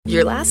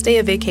Your last day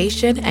of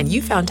vacation and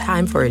you found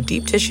time for a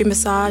deep tissue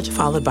massage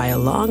followed by a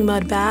long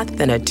mud bath,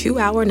 then a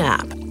 2-hour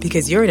nap.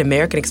 Because you're an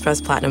American Express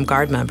Platinum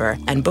Card member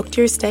and booked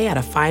your stay at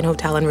a fine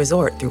hotel and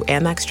resort through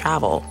Amex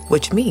Travel,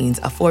 which means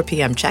a 4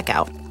 p.m.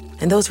 checkout.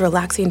 And those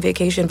relaxing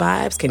vacation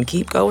vibes can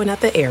keep going at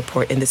the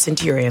airport in the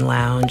Centurion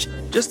Lounge.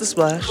 Just a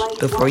splash.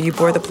 Before you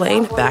board the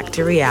plane, back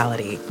to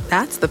reality.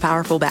 That's the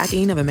powerful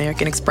backing of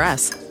American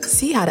Express.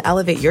 See how to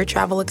elevate your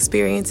travel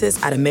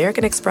experiences at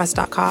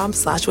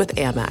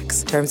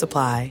americanexpress.com/withAmex. Terms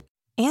apply.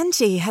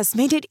 Angie has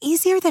made it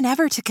easier than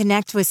ever to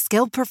connect with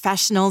skilled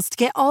professionals to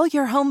get all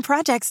your home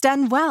projects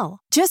done well.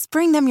 Just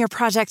bring them your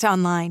project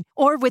online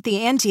or with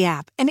the Angie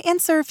app and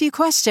answer a few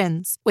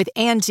questions. With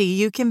Angie,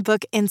 you can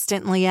book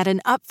instantly at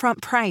an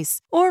upfront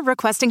price or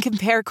request and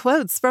compare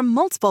quotes from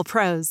multiple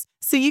pros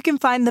so you can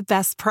find the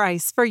best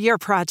price for your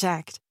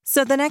project.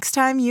 So the next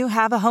time you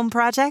have a home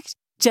project,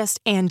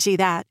 just Angie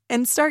that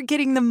and start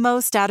getting the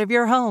most out of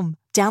your home.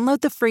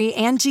 Download the free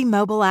Angie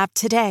mobile app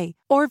today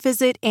or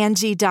visit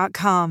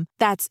Angie.com.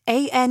 That's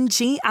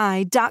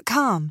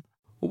ANGI.com.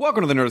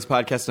 Welcome to the Nerdist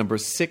Podcast number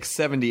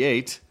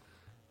 678.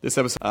 This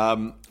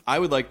episode, I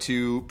would like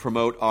to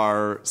promote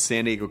our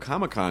San Diego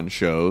Comic-Con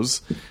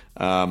shows.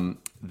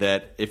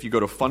 That if you go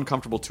to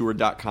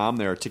funcomfortabletour.com,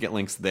 there are ticket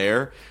links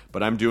there.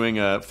 But I'm doing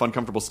a Fun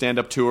Comfortable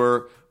stand-up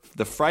tour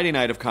the Friday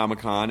night of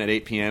Comic-Con at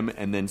 8 p.m.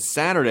 And then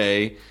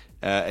Saturday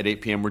at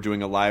 8 p.m. we're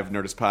doing a live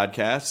Nerdist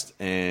Podcast.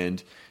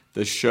 And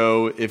the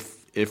show,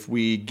 if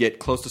we get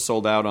close to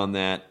sold out on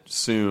that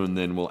soon,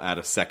 then we'll add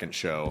a second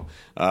show.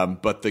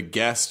 But the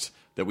guest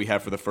that we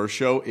have for the first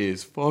show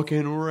is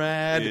fucking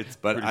rad.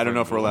 But I don't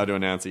know if we're allowed to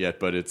announce it yet.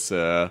 But it's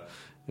people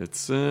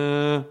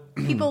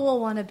will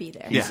want to be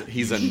there.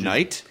 He's a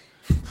knight.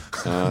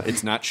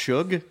 It's not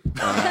Shug.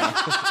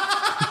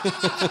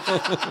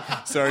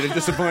 Sorry to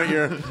disappoint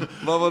your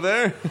bubble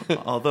there.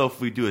 Although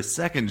if we do a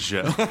second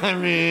show, I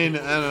mean,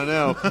 I don't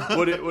know.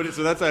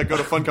 So that's go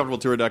to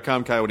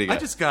funcomfortabletour.com. Kai, what do you got? I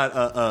just got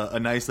a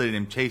nice lady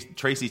named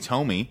Tracy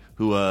Tomey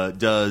who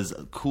does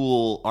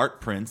cool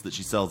art prints that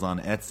she sells on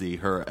Etsy.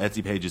 Her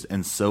Etsy page is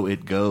And So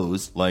It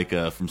Goes, like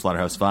from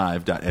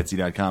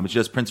slaughterhouse5.etsy.com. But she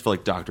does prints for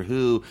like Doctor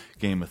Who,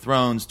 Game of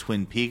Thrones,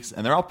 Twin Peaks,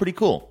 and they're all pretty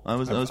cool. I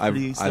was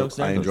pretty stoked.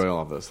 I enjoy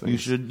all of those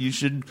things. You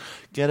should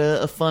get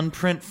a fun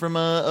print from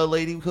a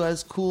lady who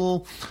has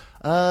cool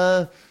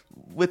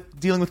with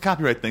dealing with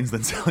copyright things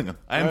than selling them.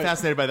 I am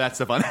fascinated by that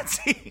stuff on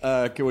Etsy.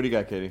 Okay, what do you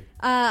got, Katie?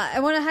 I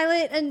want to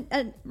highlight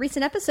a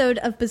recent episode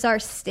of Bizarre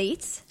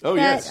States. Oh,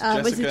 yes.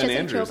 Was it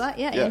Jessica Jessica Chobot?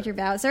 Yeah, Andrew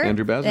Bowser.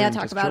 Andrew Bowser. They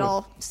talk about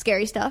all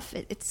scary stuff.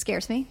 It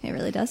scares me. It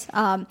really does.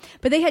 But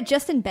they had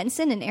Justin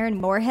Benson and Aaron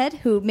Moorhead,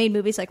 who made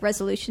movies like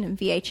Resolution and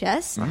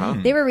VHS. Uh-huh.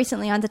 They were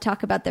recently on to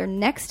talk about their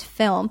next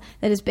film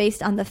that is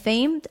based on the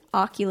famed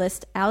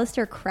oculist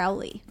Aleister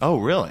Crowley. Oh,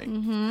 really?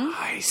 Mm-hmm.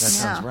 Nice. That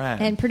sounds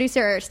rad. And producer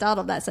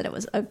Aristotle that said it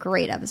was a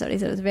great episode. He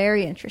said it was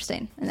very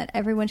interesting and that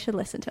everyone should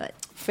listen to it.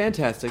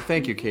 Fantastic.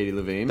 Thank you, Katie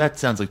Levine. That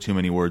sounds like too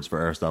many words for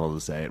Aristotle to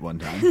say at one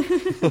time.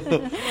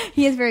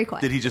 He is very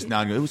quiet. Did he just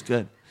nod and go, it was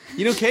good?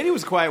 You know, Katie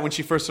was quiet when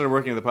she first started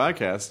working at the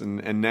podcast,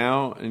 and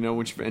now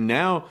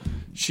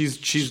she's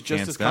just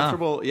as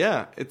comfortable.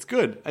 Yeah, it's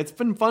good. It's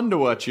been fun to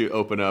watch you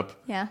open up.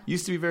 Yeah,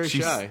 used to be very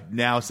She's shy.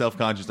 Now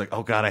self-conscious, like,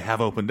 oh god, I have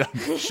opened up,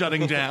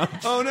 shutting down.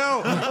 Oh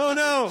no!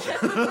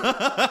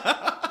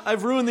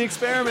 I've ruined the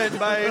experiment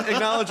by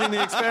acknowledging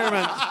the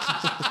experiment.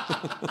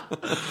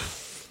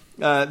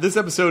 This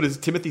episode is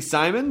Timothy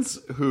Simons,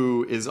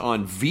 who is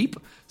on Veep,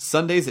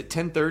 Sundays at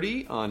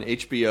 10:30 on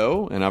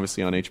HBO, and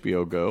obviously on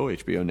HBO Go,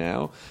 HBO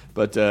Now.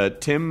 But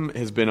Tim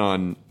has been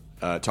on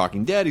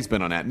Talking Dead. He's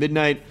been on At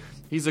Midnight.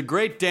 He's a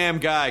great damn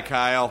guy,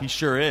 Kyle. He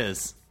sure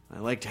is. I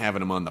liked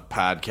having him on the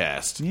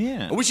podcast.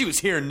 Yeah. I wish he was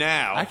here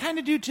now. I kind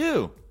of do,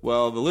 too.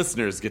 Well, the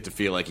listeners get to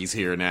feel like he's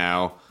here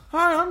now.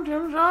 Hi, I'm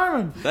Tim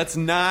Simon. That's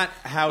not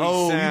how he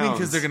sounds. Oh, you mean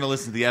because they're going to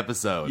listen to the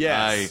episode?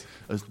 Yes.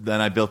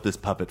 Then I built this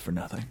puppet for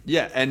nothing.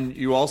 Yeah, and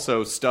you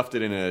also stuffed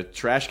it in a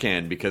trash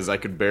can because I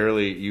could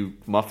barely... You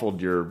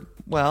muffled your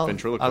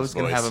ventriloquist I was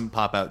going to have him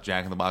pop out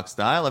Jack in the Box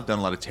style. I've done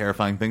a lot of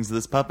terrifying things to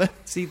this puppet.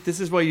 See,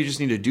 this is why you just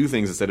need to do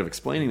things instead of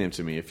explaining them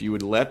to me. If you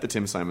would let the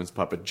Tim Simons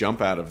puppet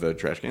jump out of the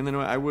trash can, then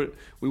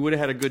we would have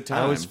had a good time.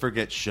 I always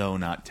forget show,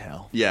 not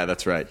tell. Yeah,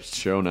 that's right.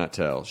 Show, not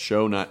tell.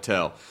 Show, not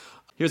tell.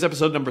 Here's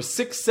episode number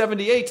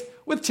 678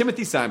 with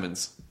Timothy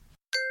Simons.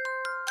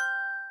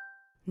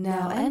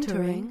 Now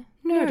entering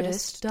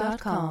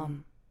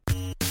Nerdist.com.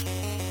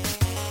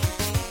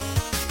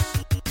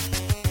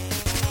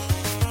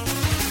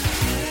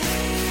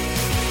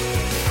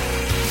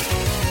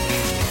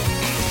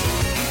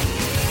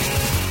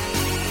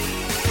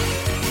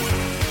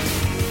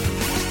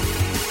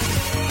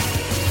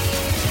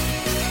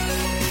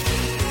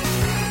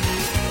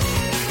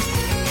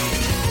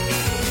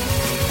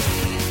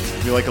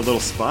 Like a little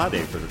spa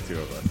day for the two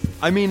of us.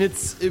 I mean,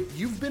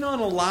 you've been on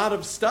a lot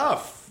of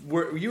stuff.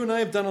 You and I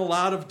have done a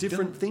lot of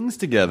different things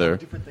together.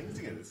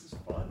 This is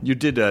fun. You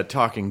did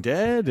Talking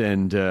Dead,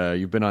 and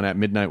you've been on At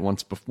Midnight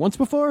once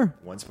before?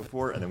 Once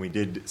before, and then we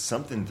did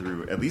something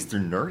through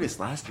Nerdist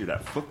last year,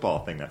 that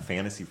football thing, that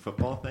fantasy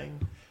football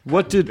thing.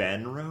 What did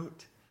Ben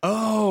wrote?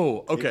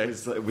 Oh, okay.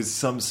 It was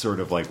some sort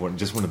of like one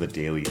of the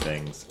daily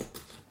things.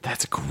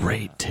 That's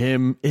great,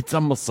 Tim. It's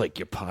almost like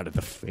you're part of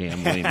the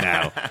family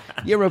now.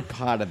 You're a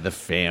part of the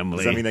family.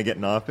 Does that mean I get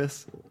an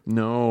office?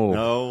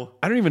 No.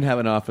 I don't even have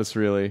an office,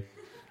 really.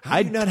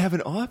 I do not have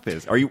an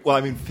office. Are you? Well,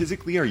 I mean,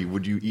 physically, are you?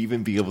 Would you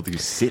even be able to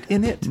sit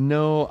in it?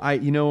 No,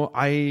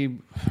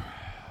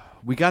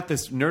 we got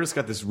this. Nerdist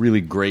got this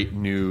really great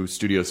new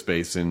studio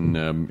space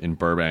in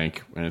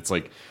Burbank, and it's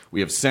like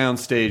we have sound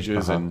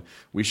stages and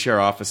we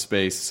share office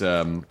space.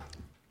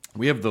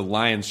 We have the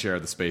lion's share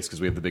of the space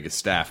because we have the biggest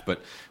staff, but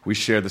we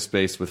share the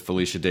space with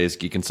Felicia Day's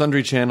Geek and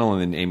Sundry channel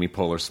and then Amy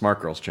Poehler's Smart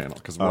Girls channel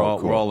because we're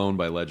all owned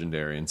by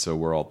Legendary, and so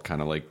we're all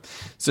kind of like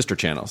sister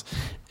channels.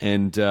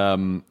 And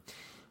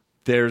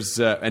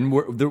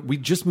we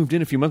just moved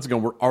in a few months ago,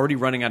 and we're already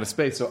running out of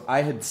space. So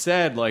I had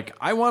said like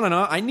I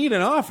need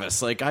an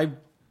office. Like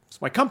it's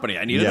my company.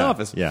 I need an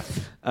office. Yeah.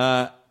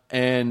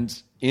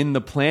 And in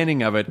the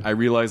planning of it, I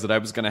realized that I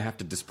was going to have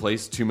to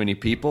displace too many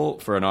people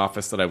for an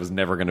office that I was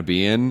never going to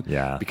be in.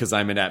 Yeah. Because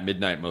I'm in at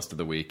midnight most of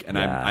the week, and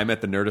I'm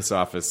at the Nerdist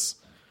office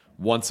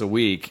once a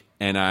week,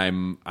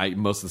 and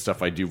most of the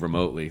stuff I do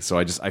remotely. So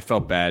I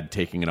felt bad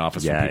taking an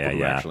office from people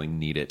who actually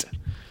need it.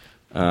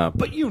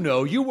 But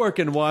you work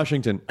in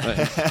Washington.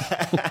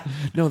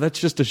 No, that's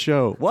just a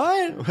show.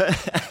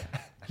 What?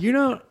 You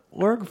don't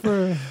work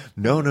for...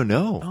 No.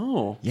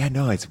 Oh. Yeah,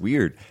 no, it's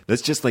weird.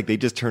 That's just like they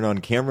just turn on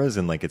cameras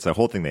and like it's a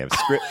whole thing. They have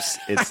scripts.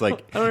 It's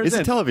like it's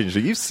a television show.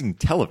 You've seen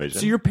television.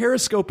 So you're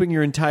periscoping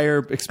your entire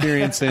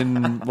experience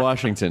in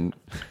Washington.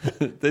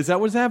 Is that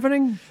what's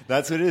happening?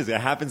 That's what it is. It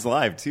happens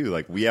live too.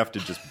 Like we have to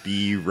just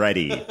be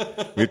ready.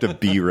 We have to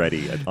be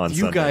ready on Sunday.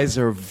 You guys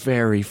are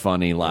very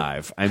funny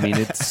live. I mean,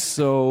 it's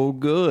so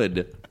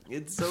good.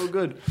 It's so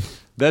good.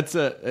 That's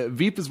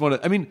Veep is one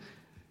of... I mean,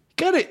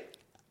 got it.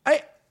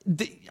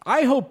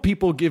 I hope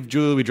people give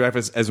Julia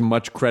Louis-Dreyfus as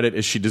much credit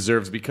as she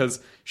deserves because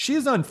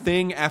she's on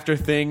thing after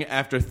thing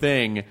after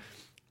thing,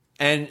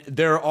 and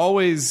they're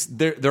always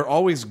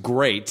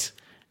great.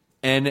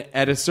 And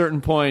at a certain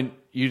point,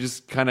 you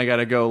just kind of got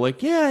to go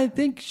like, yeah, I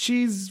think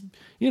she's,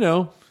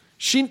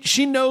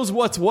 she knows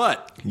what's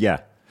what.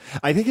 Yeah,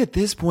 I think at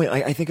this point,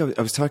 I think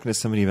I was talking to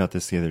somebody about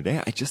this the other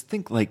day. I just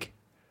think like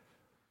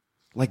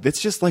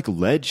that's just like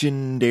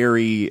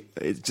legendary.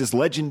 It's just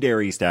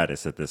legendary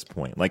status at this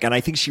point. Like, and I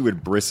think she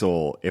would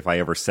bristle if I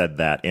ever said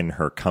that in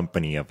her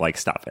company of like,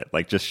 stop it,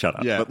 like just shut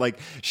up. Yeah. But like,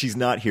 she's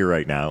not here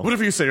right now.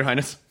 Whatever you say, Your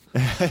Highness.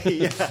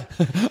 Yeah,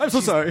 I'm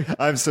so sorry.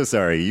 I'm so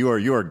sorry. You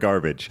are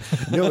garbage.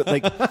 No,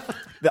 like,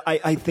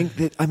 I think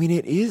that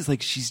it is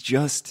like she's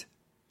just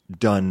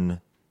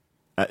done.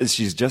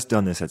 She's just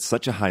done this at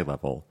such a high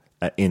level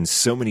in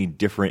so many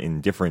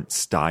different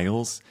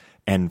styles.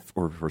 And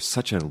for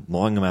such a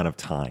long amount of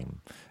time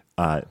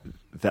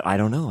that I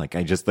don't know. Like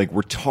I just like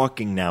we're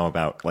talking now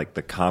about like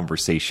the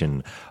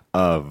conversation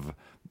of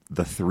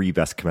the 3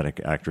 best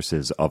comedic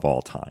actresses of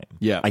all time.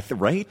 Yeah,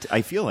 right.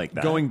 I feel like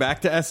that going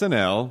back to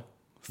SNL,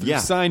 through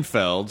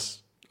Seinfeld,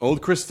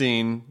 old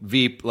Christine,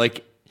 Veep.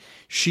 Like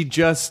she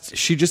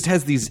just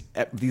has these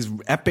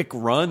epic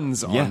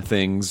runs on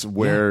things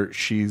where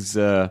she's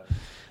I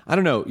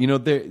don't know.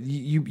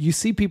 You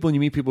see people and you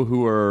meet people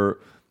who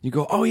are. You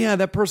go, oh yeah,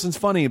 that person's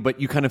funny, but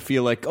you kind of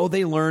feel like, oh,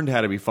 they learned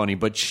how to be funny.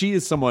 But she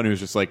is someone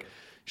who's just like,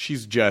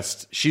 she's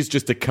just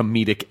a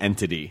comedic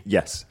entity.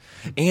 Yes,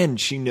 and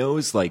she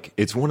knows like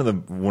it's one of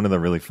the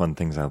really fun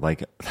things I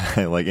like,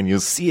 and you'll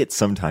see it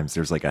sometimes.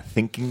 There's like a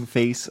thinking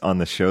face on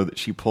the show that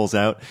she pulls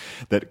out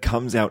that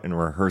comes out in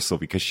rehearsal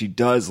because she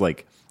does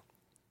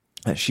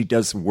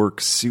work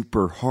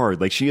super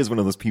hard. Like she is one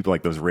of those people,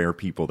 like those rare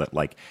people that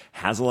like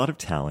has a lot of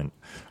talent,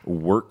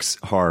 works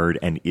hard,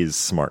 and is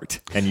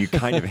smart. And you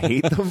kind of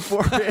hate them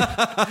for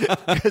it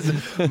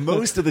because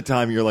most of the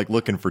time you're like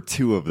looking for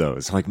 2 of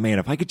those. Like, man,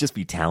 if I could just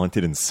be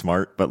talented and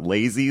smart but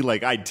lazy,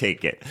 like I'd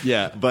take it.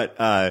 Yeah.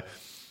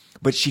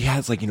 But she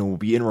has like, we'll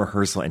be in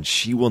rehearsal and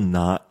she will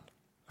not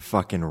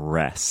fucking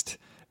rest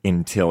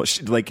until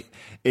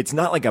it's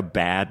not like a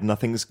bad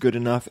nothing's good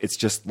enough. It's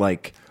just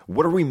like,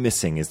 what are we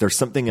missing? Is there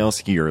something else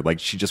here? Like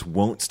she just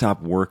won't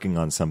stop working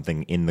on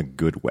something in the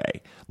good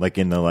way. Like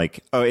in the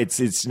like, oh,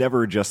 it's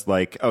never just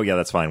like, oh yeah,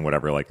 that's fine,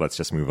 whatever. Like let's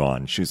just move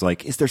on. She's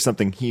like, is there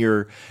something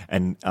here?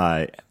 And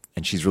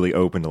she's really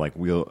open to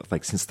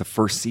like since the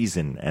first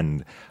season.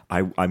 And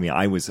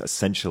I was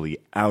essentially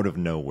out of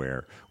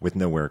nowhere with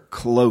nowhere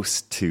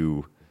close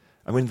to.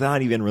 I mean,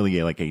 not even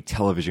really like a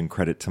television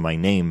credit to my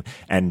name.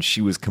 And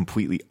she was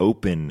completely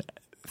open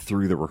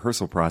through the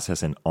rehearsal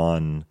process and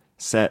on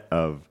set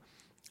of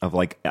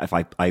like, if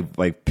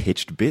I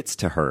pitched bits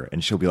to her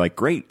and she'll be like,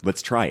 great,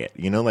 let's try it.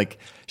 Like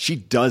she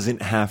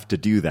doesn't have to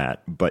do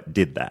that, but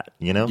did that,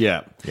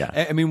 Yeah.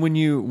 Yeah. I mean, when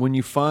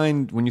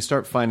you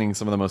start finding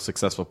some of the most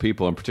successful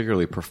people and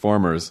particularly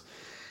performers,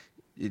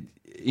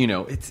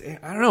 it's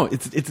I don't know,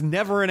 it's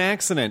never an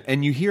accident.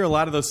 And you hear a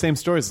lot of those same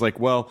stories like,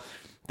 well,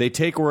 they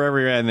take wherever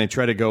you're at and they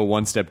try to go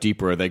one step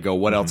deeper. Or they go,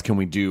 what else can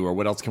we do? Or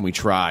what else can we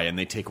try? And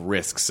they take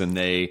risks and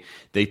they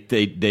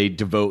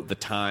devote the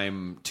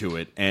time to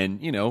it.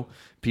 And,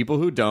 people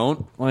who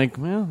don't, like,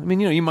 well, I mean,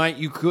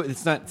 you could.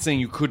 It's not saying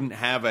you couldn't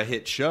have a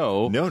hit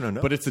show. No.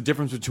 But it's the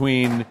difference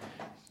between,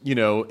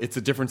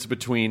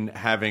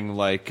 having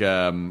like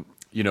an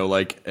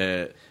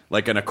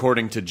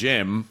According to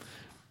Jim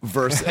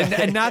versus,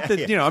 and not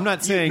that, I'm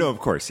not saying. No, of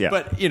course, yeah.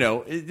 But,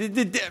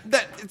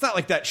 it's not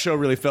like that show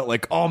really felt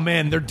like, oh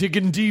man, they're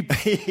digging deep,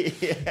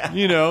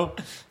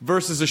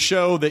 versus a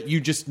show that you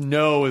just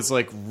know is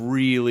like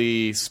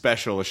really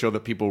special, a show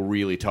that people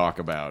really talk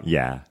about.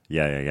 Yeah.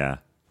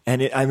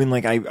 And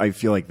I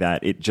feel like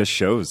that it just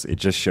shows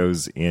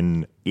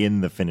in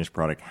the finished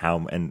product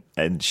how,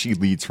 and she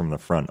leads from the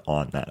front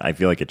on that. I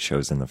feel like it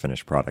shows in the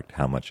finished product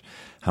how much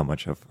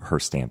of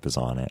her stamp is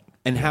on it.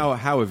 And how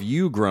have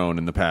you grown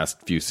in the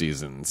past few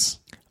seasons?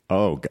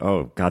 Oh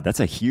God, that's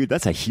a huge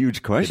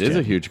question. It is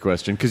a huge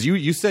question because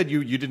you said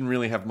you didn't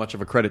really have much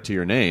of a credit to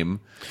your name.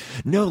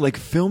 No, like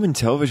film and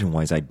television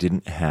wise, I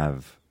didn't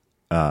have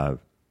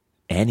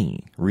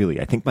any, really.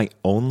 I think my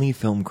only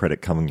film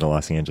credit coming to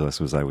Los Angeles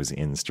was I was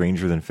in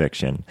Stranger Than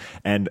Fiction.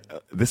 And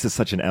this is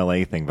such an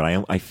LA thing,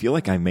 but I feel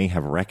like I may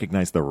have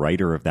recognized the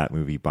writer of that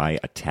movie by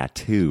a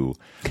tattoo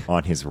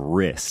on his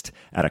wrist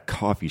at a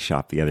coffee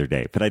shop the other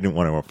day. But I didn't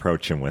want to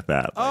approach him with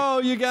that.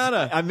 You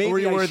gotta. Were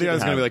you worried I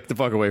was going to be like, the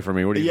fuck away from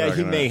me? What are you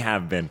talking about? May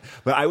have been.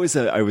 But I was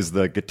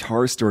the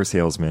guitar store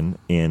salesman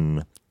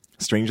in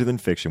Stranger Than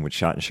Fiction, which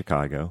shot in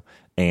Chicago.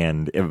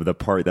 And the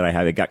part that I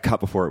had, it got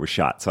cut before it was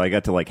shot. So I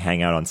got to like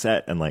hang out on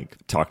set and like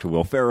talk to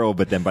Will Ferrell.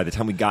 But then by the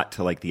time we got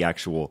to like the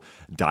actual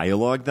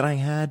dialogue that I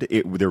had,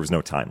 there was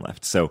no time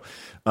left. So,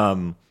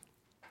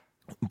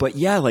 but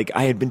yeah, like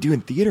I had been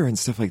doing theater and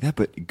stuff like that.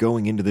 But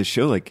going into this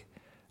show, like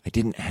I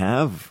didn't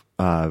have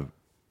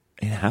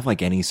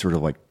like any sort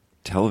of like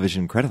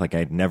television credit. Like I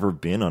had never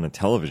been on a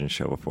television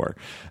show before.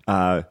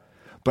 But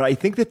I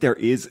think that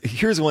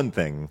here's one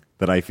thing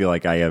that I feel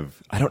like I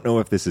have. I don't know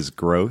if this is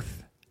growth.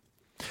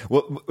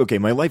 Well, okay,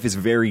 my life is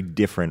very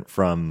different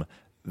from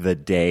the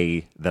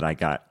day that I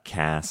got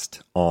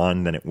cast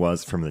on than it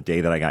was from the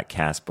day that I got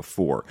cast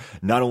before.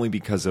 Not only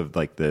because of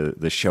like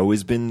the show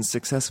has been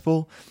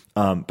successful,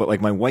 but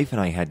like my wife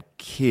and I had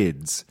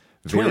kids.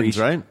 Twins,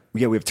 right?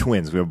 Yeah, we have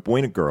twins. We have a boy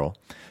and a girl,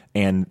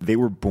 and they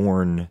were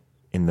born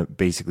at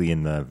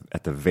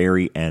the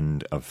very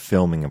end of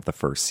filming of the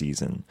first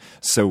season.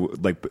 So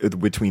like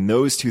between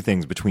those two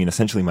things, between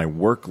essentially my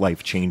work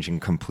life changing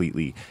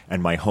completely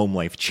and my home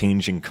life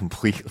changing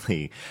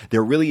completely,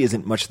 there really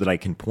isn't much that I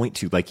can point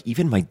to. Like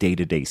even my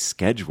day-to-day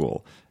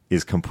schedule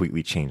is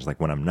completely changed.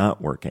 Like when I'm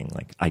not working,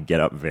 like I get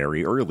up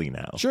very early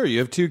now. Sure, you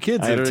have two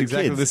kids that are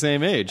exactly the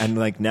same age. And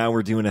like now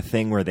we're doing a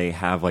thing where they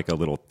have like a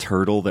little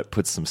turtle that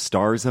puts some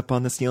stars up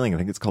on the ceiling. I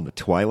think it's called the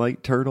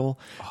Twilight Turtle.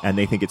 And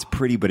they think it's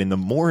pretty, but in the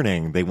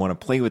morning they want to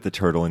play with the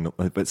turtle.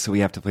 But so we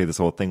have to play this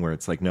whole thing where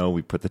it's like, no,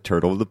 we put the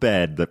turtle to the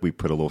bed, that we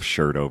put a little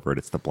shirt over it.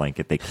 It's the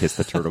blanket. They kiss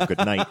the turtle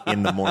goodnight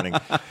in the morning.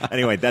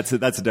 Anyway, that's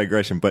a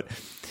digression. But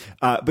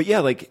yeah,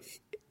 like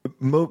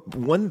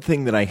one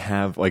thing that I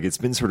have, like it's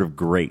been sort of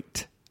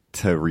great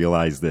to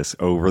realize this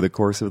over the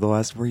course of the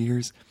last 4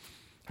 years.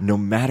 No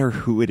matter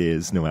who it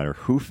is, no matter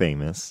who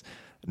famous,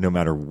 no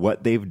matter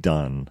what they've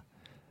done,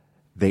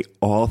 they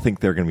all think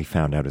they're going to be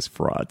found out as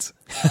frauds.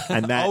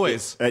 And that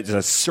always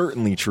is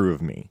certainly true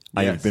of me. Yes.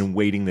 I have been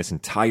waiting this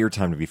entire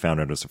time to be found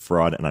out as a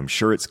fraud, and I'm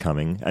sure it's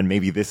coming. And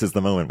maybe this is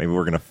the moment. Maybe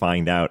we're going to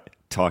find out,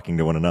 talking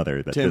to one one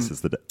another, that Tim, this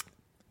is the.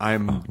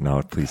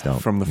 No, please don't.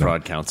 From the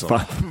Fraud Council.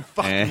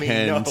 Fuck me,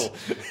 no.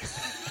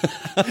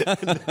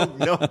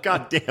 No,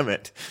 God damn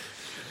it.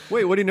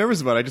 Wait, what are you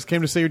nervous about? I just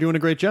came to say you're doing a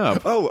great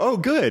job. Oh,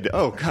 good.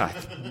 Oh, God.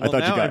 I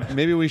thought you got.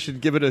 Maybe we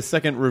should give it a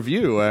second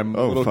review. I'm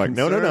a little fuck.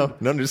 concerned.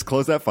 No, just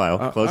close that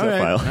file. Close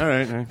that file. All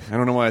right. I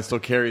don't know why I still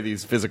carry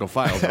these physical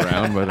files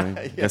around, but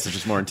I guess it's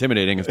just more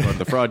intimidating as part of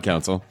the Fraud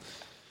Council.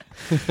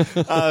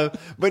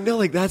 But no,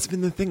 like that's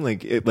been the thing.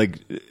 Like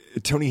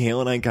Tony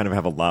Hale and I kind of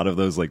have a lot of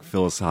those like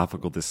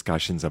philosophical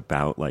discussions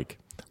about like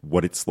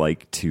what it's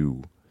like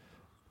to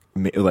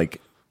like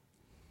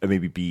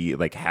maybe be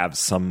like have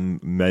some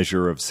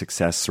measure of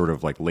success sort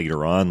of like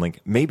later on. Like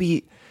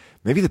maybe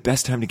the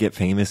best time to get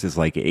famous is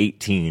like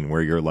 18,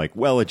 where you're like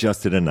well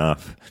adjusted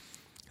enough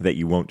that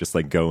you won't just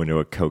like go into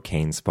a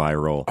cocaine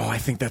spiral. Oh, I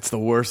think that's the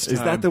worst time. Is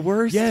that the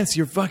worst? Yes,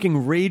 you're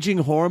fucking raging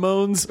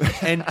hormones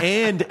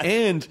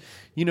and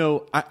you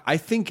know, I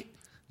think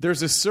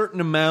there's a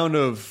certain amount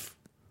of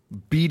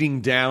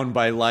beating down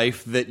by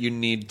life that you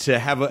need to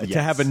have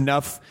to have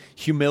enough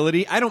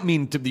humility. I don't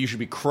mean that you should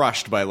be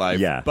crushed by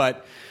life,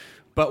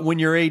 but when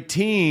you're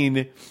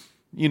 18,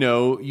 you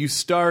know, you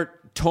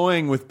start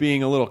toying with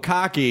being a little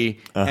cocky,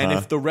 and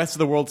if the rest of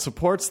the world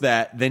supports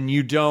that, then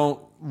you don't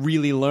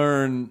really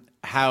learn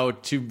how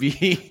to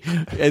be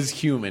as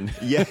human.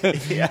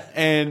 Yeah.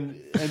 And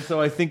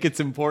so I think it's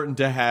important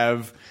to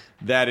have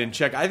that in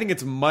check. I think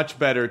it's much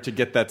better to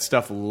get that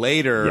stuff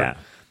later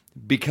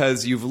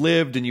because you've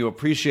lived and you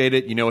appreciate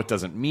it. You know it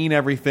doesn't mean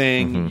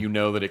everything. Mm-hmm. You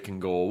know that it can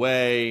go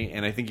away.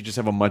 And I think you just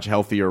have a much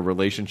healthier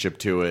relationship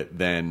to it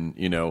than,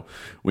 you know,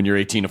 when you're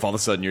 18, if all of a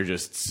sudden you're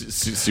just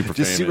super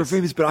famous. Super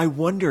famous. But I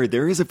wonder,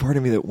 there is a part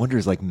of me that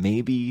wonders, like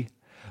maybe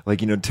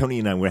like, you know, Tony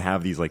and I would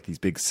have these like these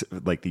big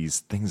like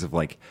these things of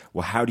like,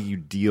 well, how do you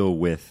deal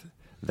with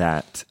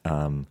that?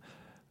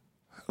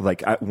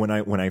 Like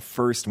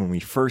when we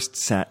first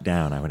sat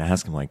down, I would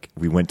ask him, like,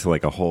 we went to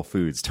like a Whole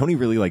Foods. Tony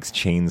really likes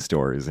chain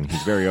stores, and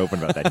he's very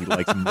open about that. He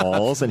likes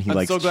malls, and he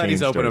likes. So glad chain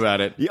he's open stores. about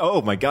it.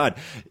 Oh my God,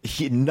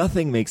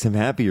 nothing makes him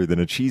happier than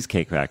a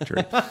cheesecake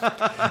factory.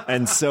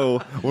 And so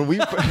when we,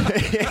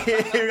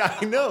 I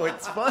know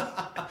it's fun.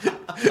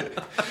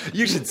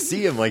 You should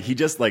see him. Like, he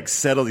just like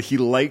settled. He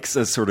likes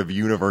a sort of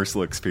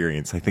universal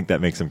experience. I think that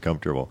makes him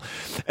comfortable.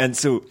 And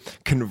so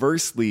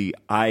conversely,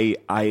 I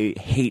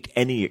hate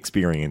any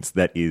experience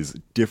that is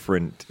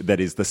different, that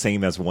is the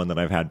same as one that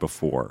I've had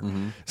before.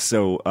 Mm-hmm.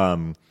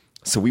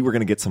 So we were going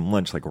to get some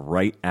lunch like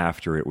right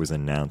after it was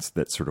announced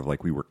that sort of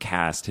like we were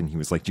cast, and he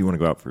was like, do you want to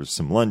go out for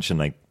some lunch?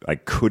 And I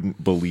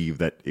couldn't believe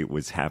that it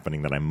was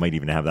happening, that I might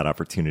even have that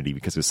opportunity,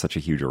 because I was such a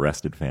huge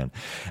Arrested fan.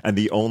 And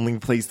the only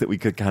place that we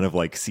could kind of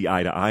like see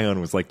eye to eye on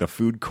was like the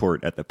food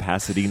court at the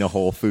Pasadena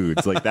Whole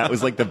Foods. Like, that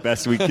was like the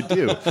best we could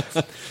do.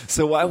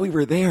 So while we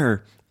were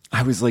there,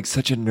 I was like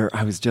such a nerd.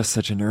 I was just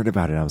such a nerd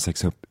about it. I was like,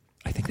 so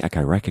I think that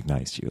guy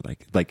recognized you.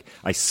 Like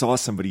I saw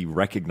somebody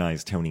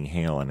recognize Tony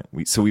Hale, and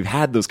we've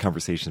had those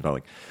conversations about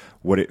like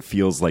what it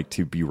feels like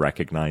to be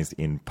recognized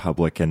in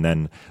public, and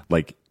then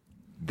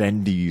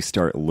do you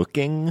start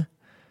looking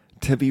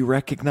to be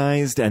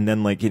recognized, and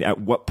then like at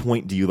what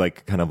point do you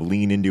like kind of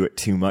lean into it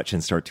too much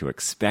and start to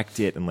expect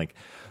it, and like,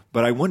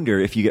 but I wonder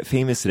if you get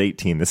famous at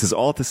 18. This is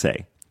all to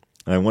say.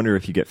 And I wonder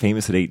if you get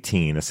famous at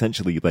 18,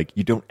 essentially, like,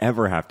 you don't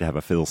ever have to have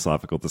a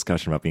philosophical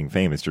discussion about being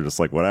famous. You're just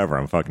like, whatever,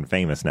 I'm fucking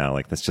famous now.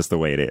 Like, that's just the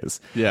way it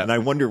is. Yeah. And I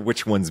wonder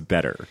which one's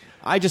better.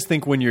 I just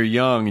think when you're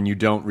young and you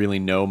don't really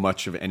know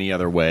much of any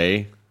other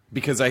way,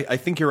 because I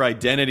think your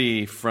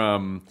identity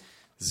from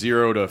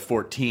 0 to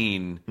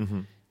 14, mm-hmm.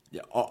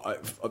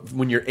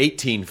 When you're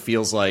 18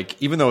 feels like,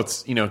 even though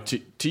it's, you know,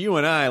 to you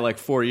and I, like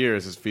 4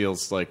 years, it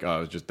feels like,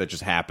 oh, that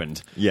just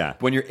happened. Yeah.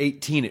 When you're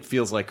 18, it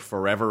feels like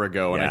forever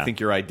ago, and I think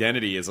your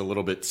identity is a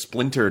little bit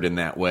splintered in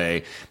that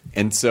way.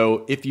 And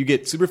so if you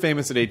get super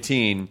famous at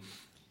 18,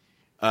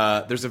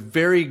 there's a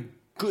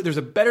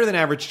better than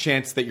average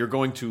chance that you're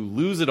going to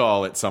lose it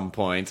all at some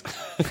point,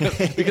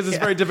 because it's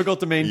very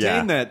difficult to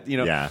maintain that, you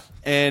know. Yeah.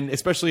 And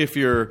especially if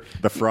you're...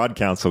 The fraud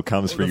council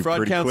comes for you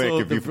pretty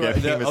quick if you get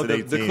famous at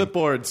 18. The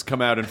clipboards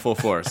come out in full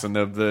force, and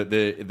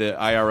the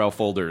IRL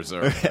folders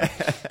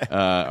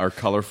are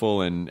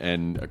colorful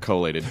and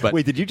collated. But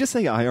wait, did you just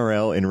say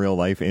IRL in real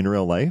life? In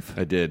real life?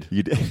 I did.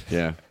 You did?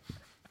 Yeah.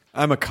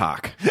 I'm a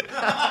cock.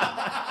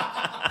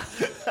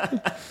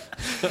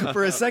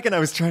 For a second, I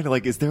was trying to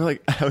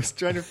I was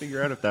trying to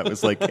figure out if that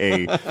was like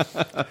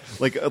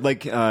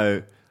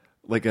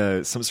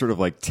some sort of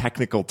like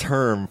technical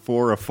term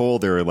for a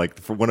folder, like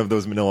for one of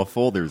those manila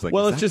folders. Like,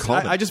 well, it's just,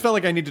 I just felt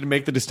like I needed to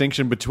make the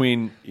distinction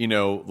between, you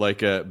know, like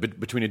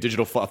between a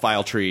digital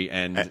file tree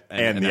and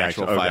an the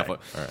actual actual file. okay.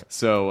 All right.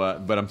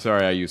 So, but I'm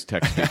sorry I used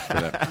text speech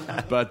for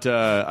that. But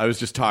I was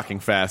just talking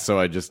fast, so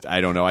I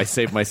don't know. I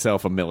saved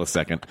myself a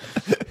millisecond.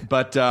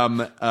 But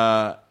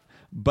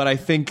I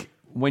think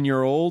when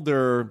you're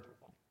older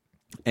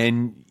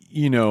and,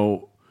 you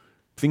know,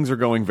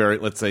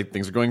 let's say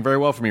things are going very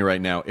well for me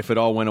right now. If it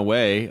all went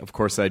away, of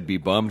course I'd be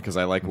bummed, because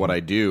I like what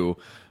I do.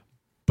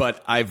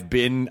 But I've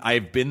been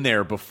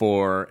there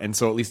before, and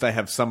so at least I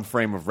have some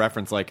frame of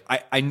reference. Like,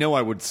 I know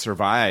I would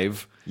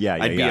survive.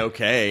 I'd be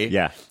okay.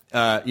 Yeah.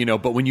 You know,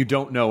 but when you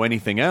don't know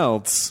anything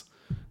else,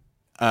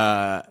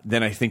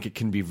 then I think it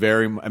can be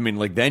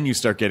then you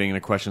start getting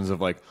into questions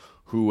of like,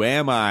 who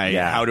am I?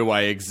 Yeah. How do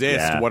I exist?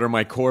 Yeah. What are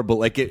my core? But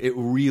like, it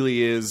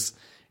really is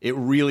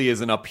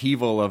an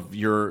upheaval of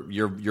your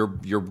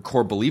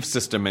core belief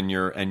system and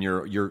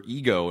your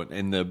ego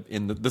in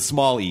the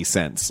small e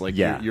sense, like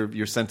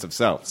your sense of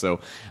self.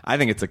 So I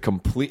think it's a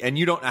complete, and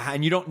you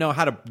don't know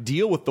how to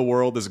deal with the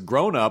world as a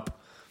grown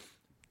up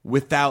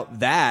without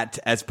that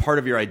as part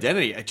of your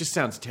identity. It just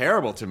sounds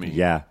terrible to me.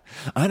 Yeah,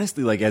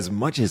 honestly, like, as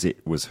much as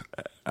it was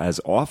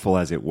as awful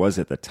as it was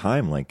at the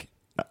time, like,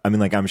 I mean,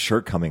 like, I'm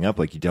sure coming up,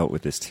 like, you dealt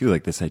with this too,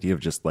 like this idea of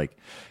just like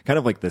kind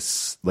of like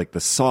this, like the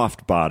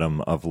soft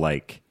bottom of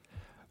like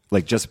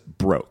just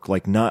broke,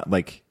 like not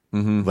like,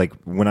 mm-hmm. like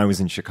when I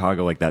was in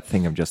Chicago, like that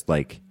thing of just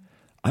like,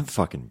 I'm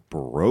fucking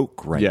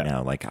broke right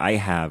now. Like, I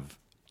have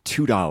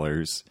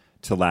 $2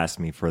 to last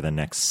me for the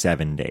next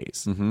 7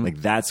 days. Mm-hmm. Like,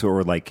 that's what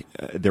we're like.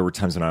 There were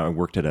times when I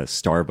worked at a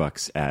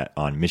Starbucks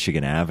on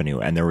Michigan Avenue,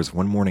 and there was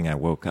one morning I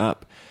woke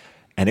up,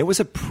 and it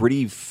was a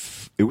pretty.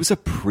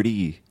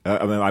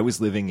 I was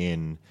living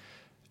in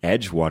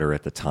Edgewater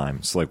at the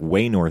time, so like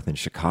way north in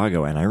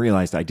Chicago, and I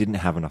realized I didn't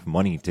have enough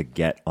money to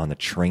get on the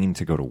train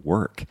to go to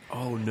work.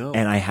 Oh no!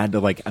 And I had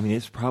to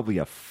it's probably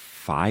a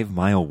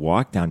 5-mile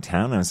walk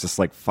downtown. And I was just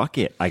like, fuck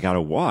it, I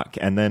gotta walk.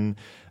 And then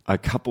a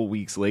couple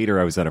weeks later,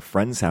 I was at a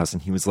friend's house,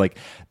 and he was like,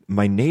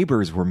 my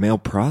neighbors were male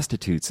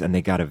prostitutes, and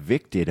they got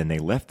evicted, and they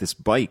left this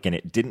bike, and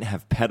it didn't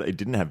have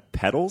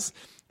pedals.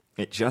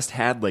 It just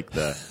had like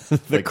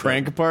the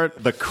crank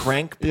part,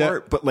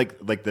 but like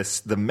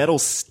the metal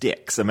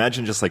sticks.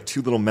 Imagine just like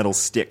two little metal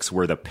sticks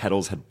where the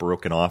pedals had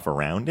broken off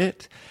around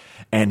it.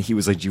 And he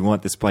was like, do you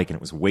want this bike? And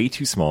it was way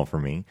too small for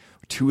me.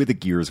 2 of the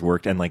gears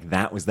worked, and like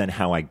that was then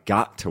how I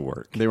got to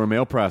work. They were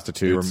male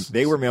prostitutes.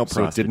 They were male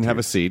so prostitutes. it didn't have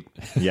a seat.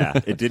 Yeah,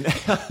 it didn't.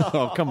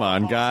 Oh, come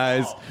on,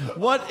 guys.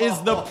 What is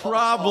the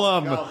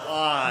problem? Come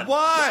on.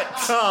 What?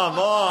 Come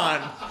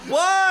on.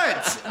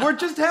 What? We're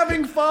just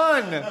having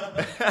fun.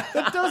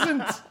 That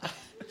doesn't...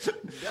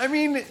 I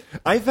mean...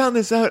 I found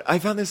this out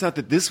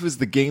that this was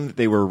the game that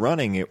they were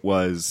running. It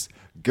was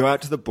go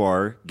out to the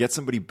bar, get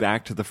somebody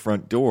back to the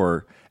front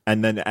door,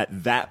 and then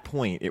at that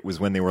point, it was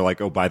when they were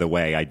like, oh, by the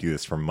way, I do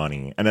this for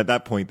money. And at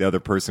that point, the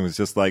other person was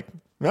just like,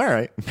 all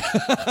right.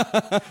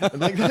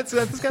 Like that's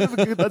kind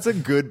of that's a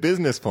good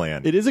business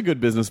plan. It is a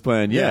good business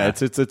plan. Yeah, Yeah.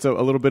 it's a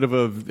little bit of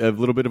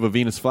a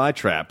Venus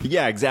flytrap.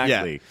 Yeah,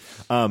 exactly.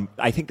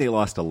 I think they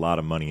lost a lot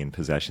of money in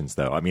possessions,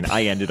 though. I mean,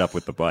 I ended up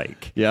with the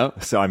bike. Yeah.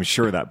 So I'm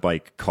sure that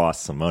bike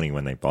cost some money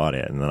when they bought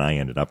it, and then I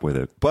ended up with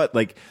it. But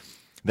like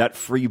that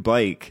free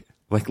bike,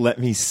 like let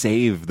me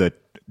save the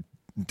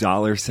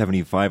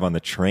 $1.75 on the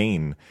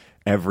train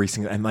every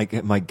single. And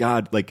like, my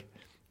God, like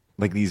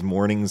these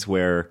mornings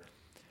where.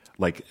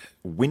 Like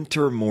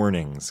winter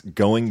mornings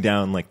going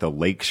down like the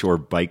lakeshore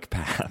bike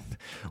path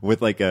with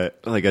like a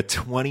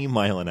 20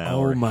 mile an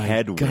hour Oh my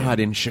headwind. God,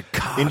 in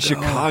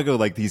Chicago.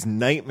 Like these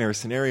nightmare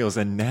scenarios.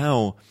 And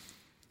now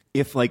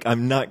if like,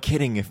 I'm not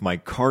kidding, if my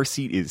car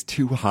seat is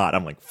too hot,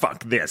 I'm like,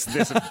 fuck this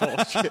is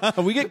bullshit.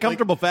 We get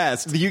comfortable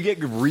fast. You get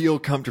real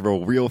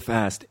comfortable real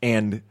fast.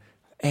 And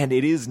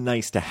it is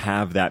nice to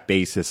have that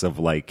basis of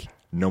like,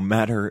 no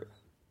matter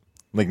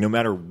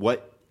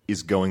what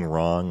is going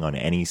wrong on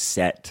any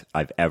set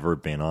I've ever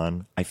been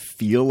on, I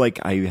feel like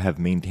I have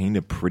maintained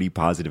a pretty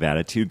positive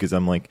attitude because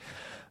I'm like,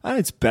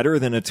 it's better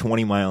than a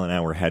 20 mile an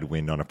hour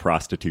headwind on a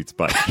prostitute's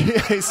bike.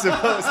 I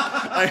suppose.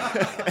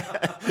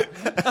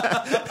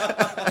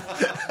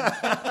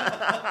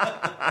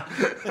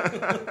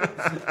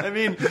 I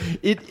mean,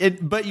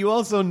 but you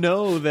also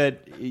know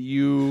that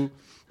you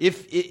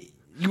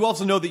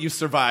also know that you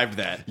survived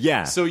that.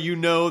 Yeah. So you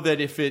know that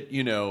if it,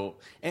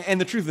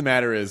 and the truth of the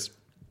matter is,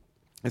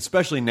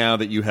 especially now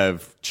that you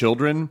have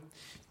children,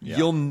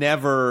 you'll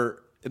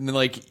never,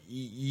 like,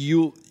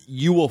 you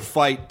will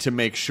fight to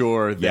make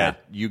sure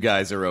that you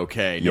guys are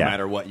okay, no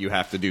matter what you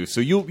have to do.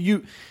 So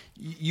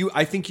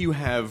I think you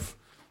have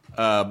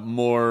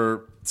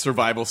more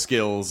survival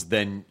skills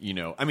than,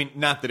 I mean,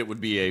 not that it would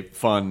be a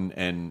fun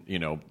and,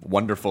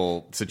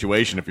 wonderful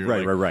situation if you're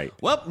right.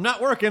 Well, not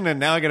working, and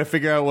now I got to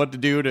figure out what to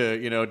do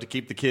to, to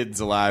keep the kids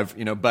alive,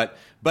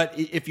 but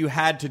if you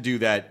had to do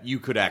that, you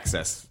could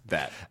access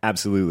that.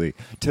 Absolutely.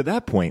 To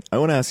that point, I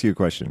want to ask you a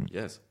question.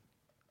 Yes.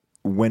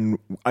 When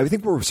I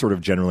think we're sort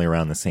of generally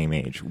around the same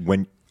age.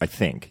 When I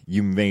think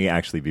you may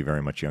actually be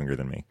very much younger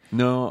than me.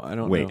 No, I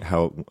don't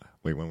know.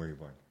 Wait, when were you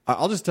born?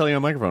 I'll just tell you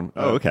on microphone.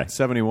 Oh, okay.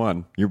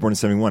 71. You were born in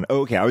 71.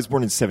 Oh, okay. I was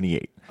born in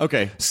 78.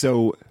 Okay.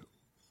 So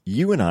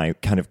you and I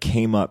kind of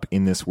came up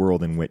in this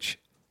world in which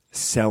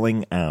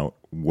selling out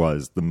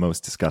was the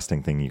most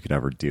disgusting thing you could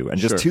ever do. And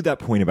just to that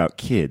point about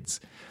kids,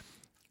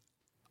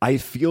 I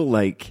feel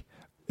like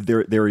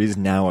there is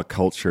now a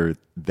culture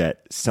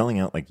that selling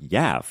out, like,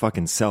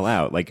 fucking sell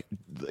out. Like,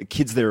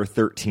 kids that are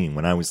 13,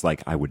 when I was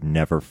like, I would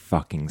never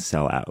fucking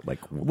sell out. Like,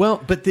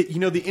 well, but the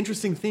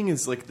interesting thing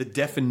is, like, the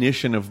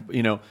definition of,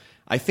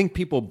 I think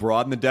people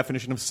broaden the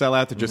definition of sell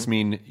out to just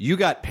mean you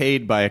got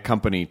paid by a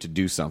company to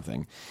do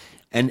something.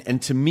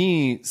 And to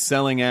me,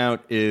 selling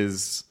out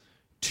is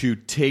to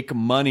take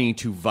money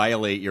to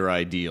violate your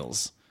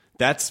ideals.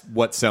 That's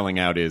what selling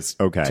out is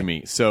to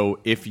me. So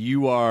if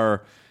you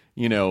are,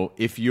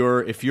 if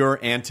you're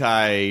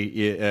anti,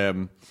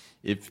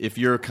 if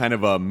you're kind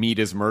of a meat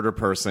is murder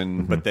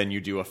person, but then you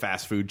do a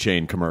fast food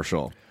chain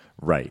commercial,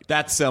 right?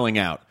 That's selling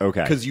out.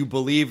 Okay, because you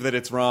believe that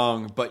it's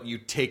wrong, but you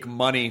take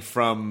money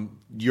from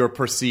your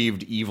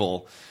perceived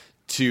evil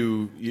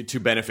to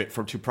benefit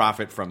from, to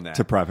profit from that.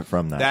 To profit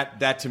from that.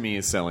 That to me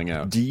is selling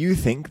out. Do you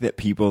think that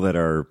people that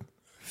are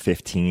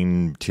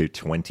 15 to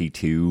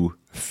 22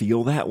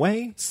 feel that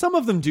way? Some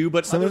of them do,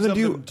 but some of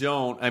them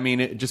don't. I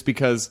mean, just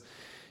because,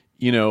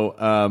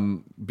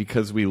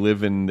 because we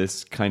live in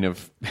this kind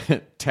of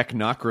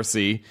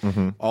technocracy,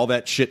 all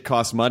that shit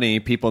costs money.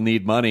 People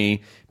need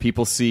money.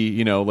 People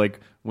see, like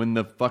when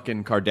the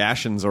fucking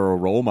Kardashians are a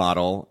role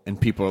model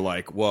and people are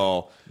like,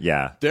 well,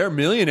 they're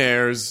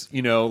millionaires,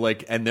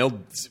 and they'll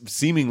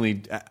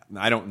seemingly,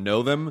 I don't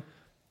know them,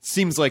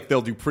 seems like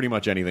they'll do pretty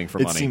much anything for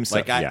money. Seems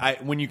like so, I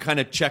when you kind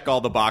of check all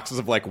the boxes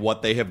of like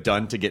what they have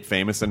done to get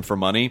famous and for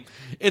money,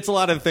 it's a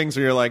lot of things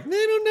where you're like, I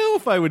don't know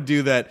if I would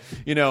do that,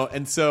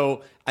 and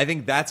so I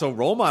think that's a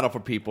role model for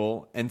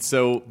people, and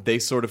so they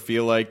sort of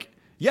feel like,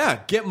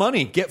 get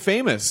money, get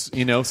famous,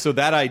 so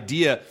that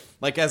idea,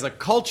 like as a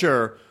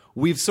culture,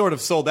 we've sort of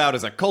sold out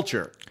as a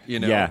culture,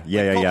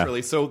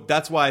 culturally. So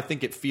that's why I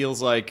think it feels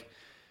like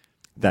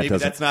maybe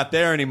that's not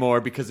there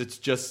anymore because it's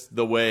just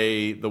the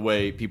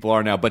way people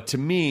are now. But to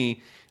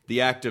me,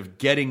 the act of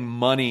getting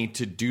money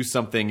to do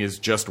something is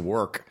just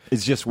work.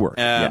 It's just work.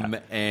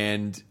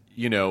 And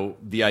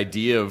the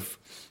idea of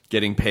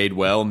getting paid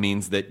well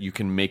means that you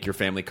can make your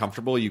family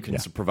comfortable. You can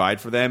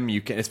provide for them.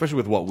 You can, especially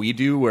with what we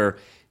do, where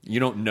you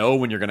don't know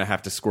when you're going to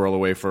have to squirrel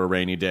away for a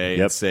rainy day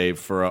and save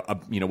for a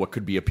what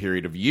could be a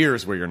period of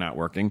years where you're not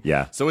working.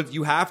 Yeah. So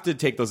you have to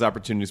take those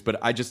opportunities. But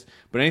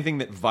anything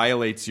that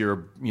violates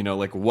your,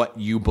 like what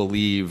you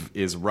believe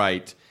is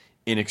right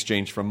in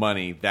exchange for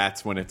money,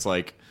 that's when it's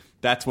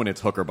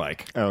hook or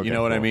bike. Okay, you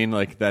know what I cool. mean?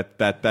 Like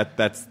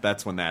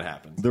that's when that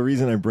happens. The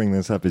reason I bring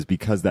this up is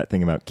because that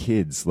thing about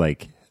kids,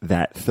 like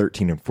that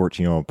 13 and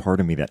 14-year-old part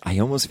of me, that I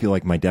almost feel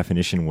like my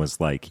definition was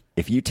like,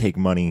 if you take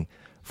money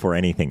for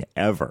anything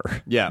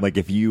ever, like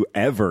if you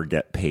ever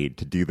get paid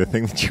to do the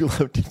thing that you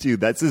love to do,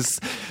 this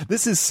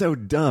is so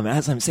dumb.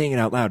 As I'm saying it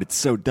out loud, it's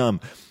so dumb.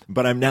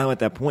 But I'm now at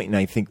that point, and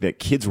I think that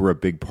kids were a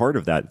big part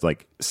of that. It's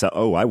like,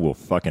 I will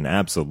fucking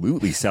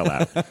absolutely sell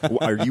out.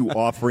 Are you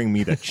offering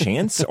me the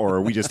chance, or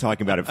are we just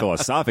talking about it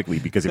philosophically?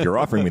 Because if you're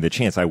offering me the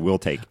chance, I will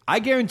take. I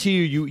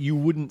guarantee you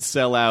wouldn't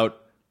sell out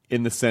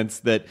in the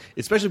sense that,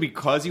 especially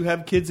because you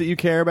have kids that you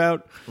care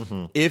about,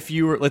 if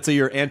you were, let's say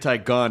you're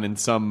anti-gun and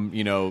some,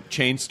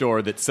 chain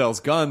store that sells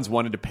guns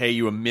wanted to pay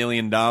you $1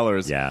 million.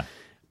 Yeah.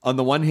 On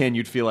the one hand,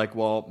 you'd feel like,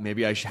 well,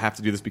 maybe I should have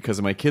to do this because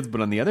of my kids.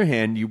 But on the other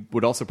hand, you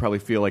would also probably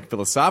feel like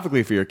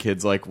philosophically for your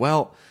kids, like,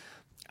 well,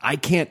 I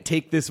can't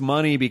take this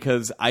money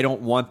because I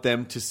don't want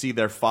them to see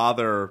their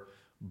father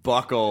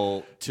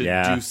buckle to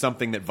do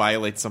something that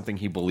violates something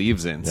he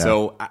believes in. Yeah.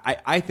 So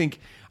I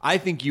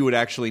think you would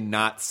actually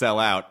not sell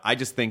out. I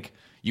just think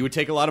you would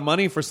take a lot of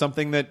money for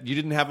something that you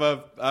didn't have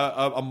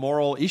a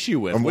moral issue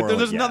with.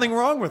 There's nothing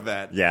wrong with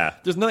that. Yeah.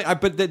 There's nothing.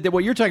 But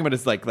what you're talking about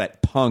is like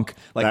that punk,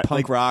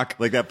 punk rock,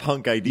 like that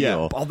punk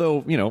ideal. Yeah.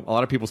 Although a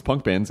lot of people's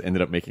punk bands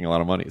ended up making a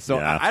lot of money. So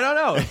I don't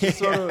know.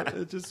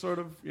 It's just sort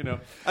of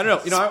I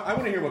don't know. I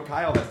want to hear what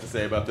Kyle has to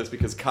say about this,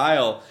 because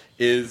Kyle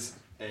is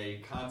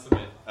a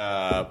consummate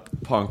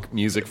punk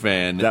music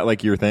fan. Is that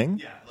like your thing?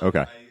 Yeah. Okay.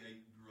 I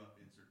grew up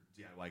in sort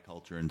of DIY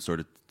culture and sort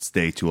of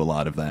stay to a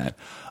lot of that.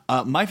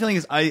 My feeling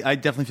is I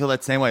definitely feel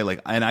that same way. Like,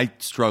 and I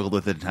struggled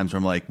with it at times where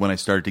I'm like, when I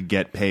started to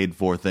get paid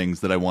for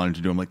things that I wanted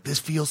to do, I'm like, this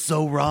feels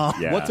so wrong.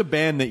 Yeah. What's a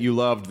band that you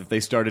loved that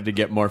they started to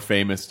get more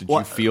famous? Did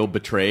you feel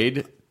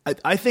betrayed?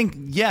 I think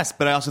yes,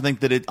 but I also think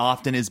that it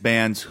often is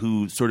bands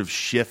who sort of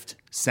shift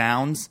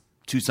sounds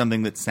to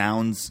something that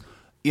sounds,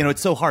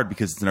 it's so hard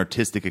because it's an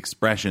artistic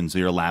expression, so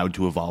you're allowed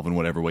to evolve in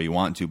whatever way you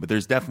want to. But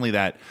there's definitely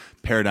that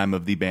paradigm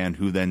of the band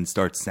who then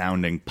starts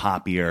sounding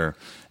poppier,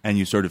 and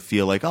you sort of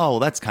feel like, oh, well,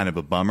 that's kind of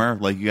a bummer.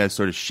 Like, you guys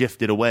sort of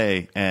shifted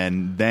away,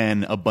 and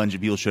then a bunch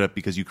of people showed up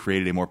because you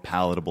created a more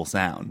palatable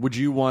sound. Would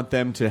you want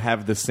them to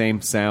have the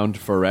same sound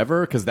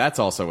forever? Because that's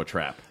also a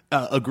trap.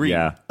 Agreed.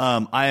 Yeah.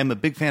 I am a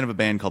big fan of a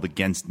band called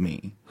Against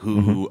Me,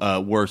 who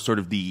were sort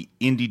of the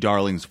indie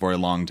darlings for a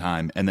long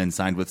time, and then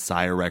signed with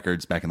Sire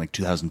Records back in like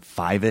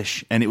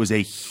 2005-ish. And it was a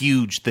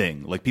huge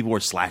thing. Like, people were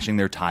slashing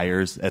their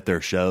tires at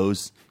their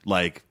shows,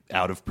 like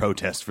out of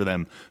protest for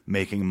them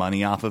making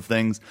money off of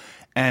things.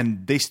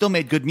 And they still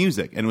made good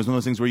music. And it was one of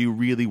those things where you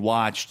really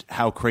watched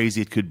how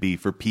crazy it could be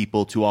for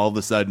people to all of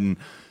a sudden,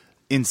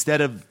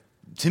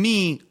 to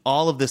me,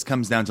 all of this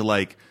comes down to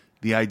like,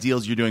 the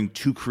ideals you're doing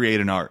to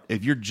create an art.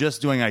 If you're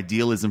just doing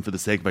idealism for the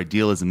sake of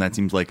idealism, that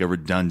seems like a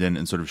redundant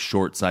and sort of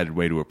short-sighted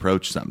way to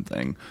approach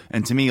something.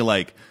 And to me,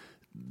 like,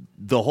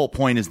 the whole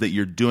point is that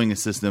you're doing a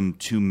system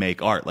to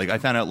make art. Like, I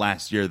found out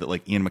last year that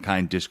like Ian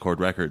MacKaye, Discord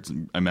Records,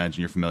 I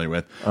imagine you're familiar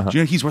with. Do you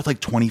know he's worth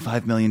like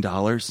 $25 million?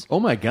 Oh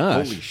my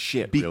gosh. Holy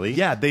shit, really?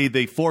 Yeah,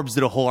 they Forbes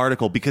did a whole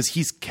article because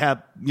he's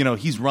kept,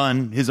 he's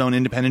run his own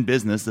independent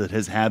business that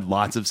has had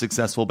lots of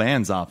successful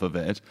bands off of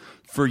it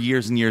for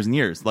years and years and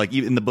years. Like,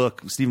 even in the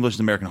book, Stephen Bush's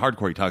American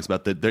Hardcore, he talks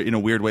about that in a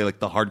weird way, like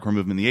the hardcore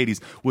movement in the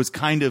 80s was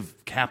kind of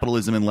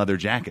capitalism in leather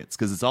jackets,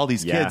 because it's all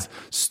these kids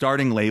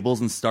starting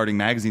labels and starting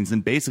magazines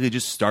and basically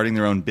just starting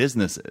their own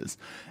businesses.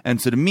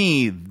 And so to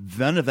me,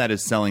 none of that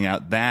is selling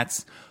out.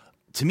 That's,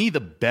 to me,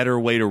 the better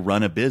way to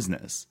run a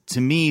business.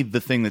 To me,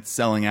 the thing that's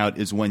selling out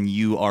is when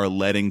you are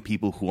letting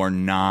people who are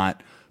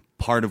not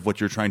part of what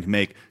you're trying to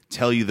make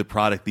tell you the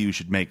product that you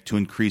should make to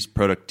increase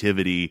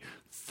productivity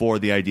for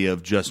the idea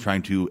of just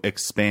trying to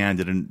expand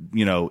it and,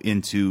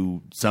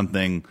 into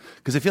something.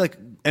 Because I feel like,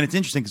 and it's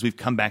interesting because we've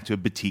come back to a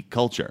boutique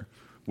culture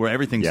where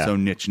everything's so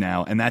niche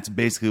now, and that's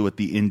basically what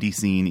the indie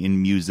scene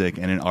in music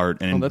and in art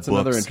and in that's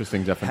books another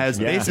interesting definition has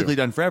basically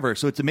done forever.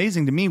 So it's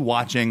amazing to me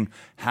watching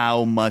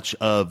how much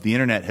of the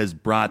internet has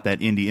brought that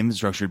indie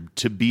infrastructure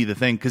to be the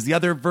thing, because the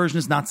other version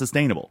is not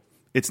sustainable.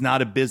 It's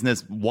not a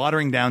business.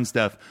 Watering down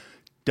stuff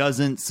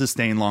doesn't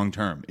sustain long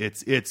term.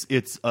 It's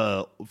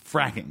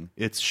fracking.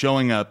 It's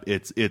showing up.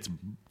 It's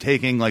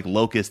taking like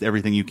locust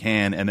everything you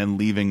can and then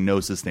leaving no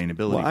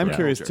sustainability. Well, I'm for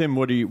curious, culture.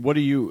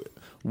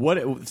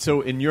 Tim.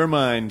 So in your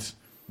mind,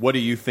 what do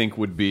you think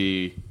would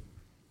be,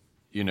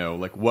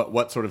 like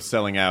what sort of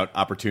selling out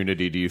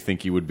opportunity do you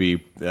think you would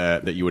be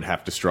that you would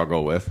have to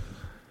struggle with?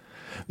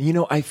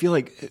 I feel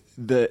like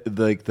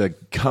the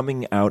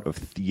coming out of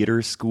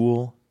theater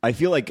school. I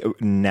feel like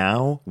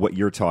now what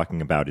you're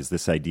talking about is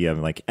this idea of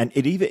like, and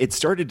it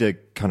started to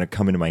kind of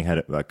come into my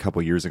head a couple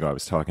years ago. I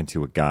was talking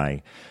to a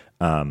guy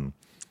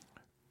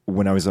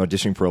when I was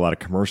auditioning for a lot of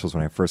commercials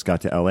when I first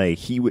got to LA,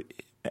 he would,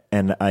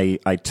 and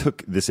I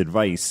took this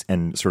advice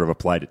and sort of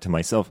applied it to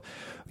myself.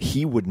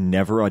 He would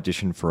never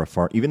audition for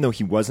even though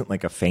he wasn't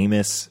like a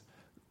famous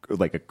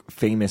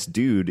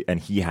dude and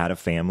he had a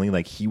family,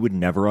 like he would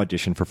never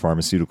audition for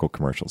pharmaceutical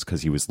commercials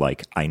because he was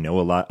like, I know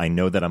a lot. I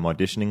know that I'm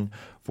auditioning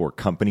for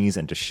companies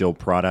and to shill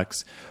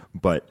products,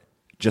 but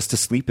just to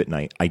sleep at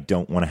night, I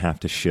don't want to have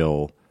to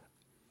shill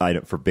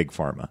for big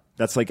pharma.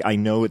 That's like, I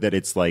know that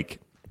it's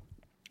like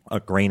a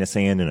grain of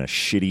sand in a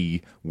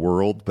shitty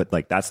world, but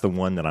like that's the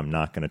one that I'm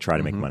not going to try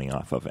to make money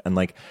off of.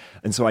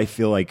 And so I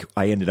feel like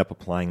I ended up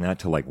applying that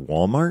to like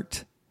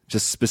Walmart,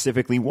 just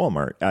specifically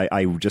Walmart.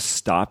 I just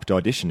stopped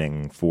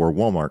auditioning for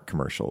Walmart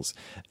commercials.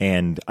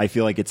 And I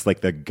feel like it's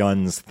like the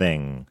guns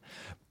thing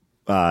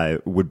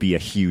would be a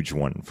huge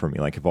one for me.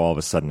 Like if all of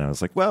a sudden I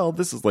was like, well,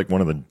 this is like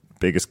one of the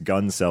biggest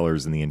gun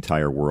sellers in the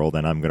entire world,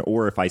 and I'm going to,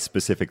 or if I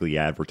specifically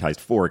advertised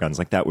for guns,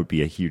 like that would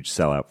be a huge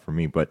sellout for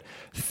me. But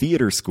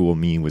theater school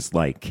me was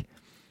like,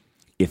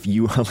 if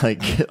you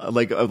like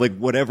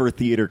whatever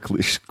theater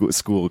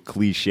school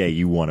cliche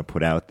you want to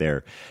put out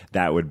there,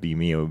 that would be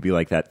me. It would be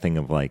like that thing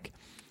of like,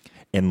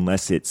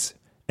 unless it's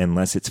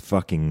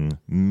fucking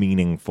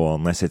meaningful,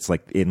 unless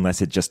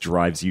it just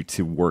drives you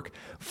to work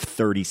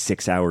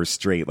 36 hours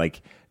straight,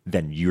 like,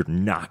 then you're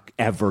not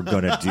ever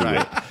gonna do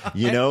it,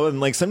 you know. And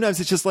like sometimes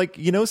it's just like,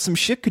 you know, some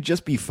shit could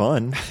just be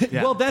fun.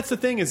 Yeah. Well, that's the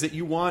thing, is that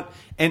you want,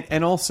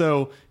 and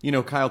also, you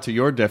know, Kyle, to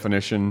your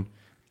definition,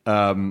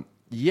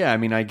 yeah, I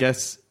mean, I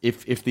guess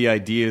if the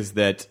idea is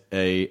that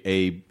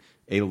a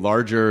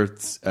larger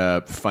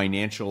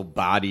financial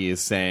body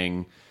is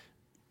saying,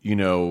 you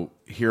know,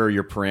 here are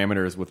your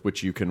parameters with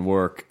which you can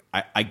work,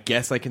 I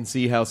guess I can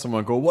see how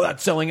someone go, well,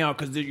 that's selling out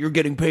because you're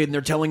getting paid and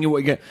they're telling you what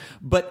you get.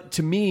 But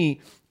to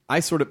me,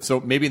 so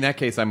maybe in that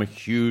case I'm a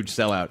huge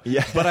sellout.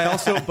 Yeah. But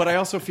I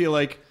also feel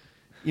like,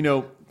 you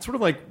know, sort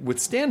of like with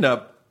stand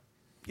up,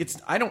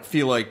 I don't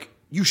feel like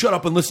you shut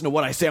up and listen to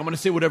what I say. I'm going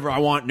to say whatever I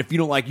want, and if you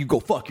don't like, you go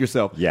fuck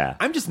yourself. Yeah.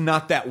 I'm just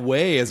not that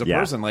way as a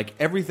person. Like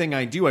everything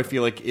I do, I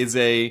feel like is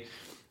a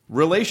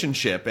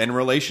relationship, and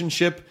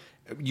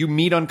you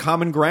meet on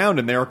common ground,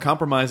 and there are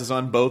compromises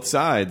on both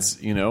sides.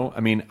 You know,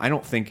 I mean, I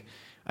don't think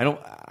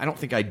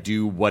I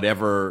do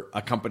whatever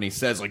a company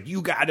says. Like,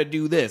 you got to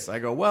do this. I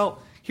go,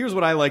 well, here's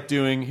what I like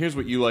doing. Here's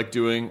what you like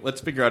doing.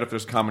 Let's figure out if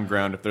there's common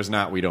ground. If there's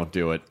not, we don't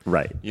do it.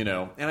 Right. You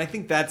know, and I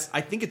think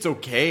it's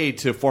okay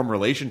to form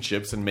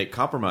relationships and make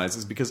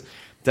compromises, because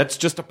that's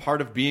just a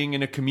part of being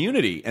in a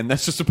community, and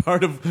that's just a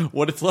part of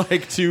what it's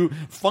like to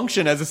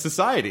function as a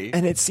society.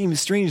 And it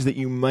seems strange that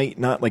you might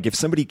not, like, if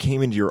somebody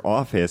came into your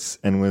office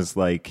and was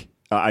like,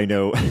 I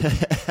know,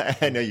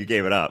 I know you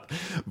gave it up,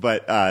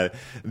 but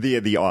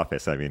the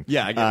office. I mean,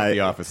 yeah, I gave up the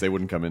office. They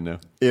wouldn't come in now.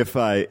 If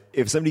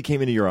somebody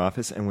came into your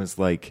office and was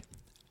like,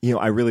 you know,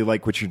 I really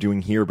like what you're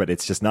doing here, but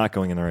it's just not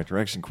going in the right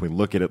direction. Can we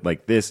look at it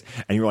like this?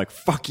 And you're like,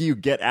 fuck you,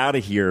 get out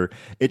of here.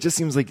 It just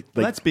seems like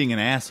that's being an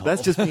asshole.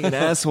 That's just being an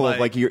asshole.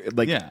 Like you're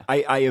like, yeah.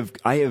 I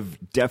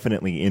have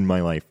definitely in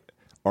my life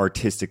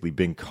artistically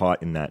been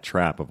caught in that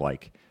trap of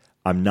like,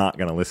 I'm not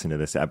going to listen to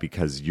this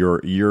because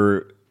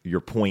your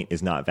point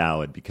is not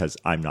valid because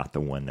I'm not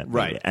the one that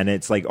made it. And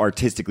it's like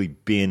artistically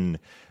been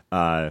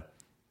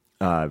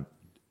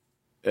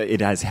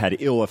it has had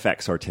ill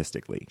effects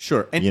artistically.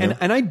 Sure. And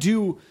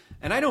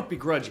I don't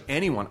begrudge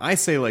anyone. I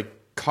say,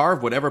 like,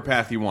 carve whatever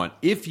path you want.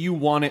 If you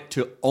want it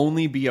to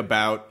only be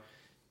about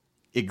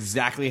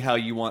exactly how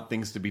you want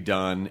things to be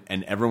done,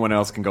 and everyone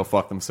else can go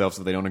fuck themselves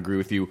if they don't agree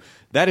with you,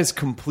 that is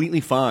completely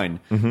fine.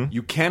 Mm-hmm.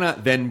 You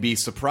cannot then be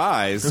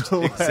surprised.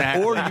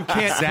 Exactly. Or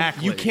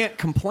you can't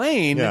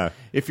complain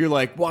if you're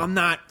like, well, I'm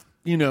not,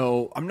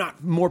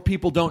 more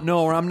people don't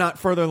know, or I'm not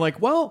further.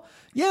 Like, well,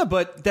 yeah,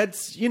 but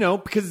that's,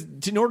 because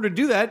in order to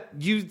do that,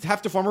 you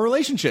have to form a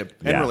relationship.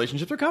 And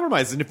relationships are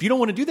compromises. And if you don't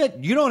want to do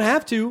that, you don't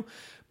have to.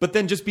 But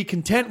then just be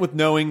content with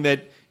knowing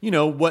that,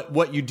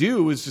 what you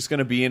do is just going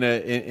to be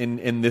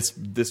in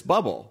this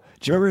bubble.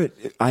 Do you remember,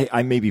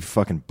 I may be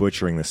fucking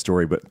butchering the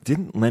story, but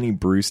didn't Lenny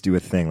Bruce do a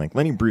thing? Like,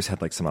 Lenny Bruce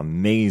had like some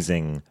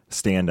amazing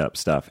stand-up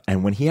stuff.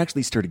 And when he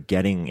actually started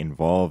getting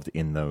involved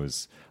in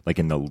those, like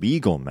in the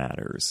legal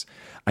matters,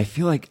 I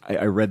feel like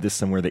I read this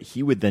somewhere that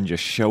he would then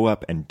just show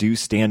up and do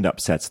stand-up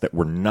sets that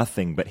were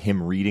nothing but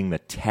him reading the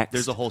text.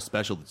 There's a whole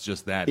special that's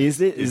just that. Is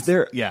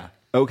there? Yeah.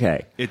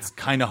 Okay. It's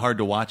kind of hard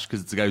to watch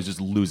because it's a guy who's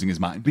just losing his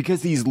mind.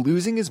 Because he's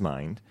losing his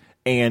mind.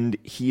 And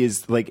he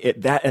is like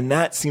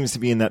that seems to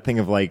be in that thing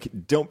of like,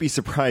 don't be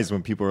surprised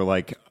when people are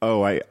like,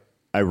 oh, I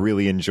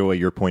really enjoy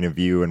your point of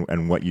view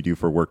and what you do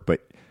for work,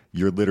 but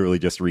you're literally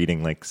just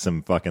reading like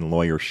some fucking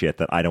lawyer shit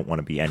that I don't want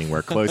to be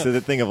anywhere close to.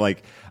 The thing of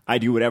like, I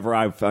do whatever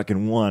I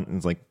fucking want, and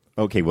it's like,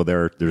 okay, well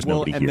there's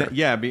nobody here.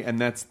 And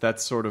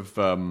that's sort of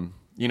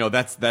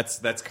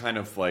that's kind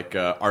of like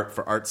art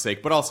for art's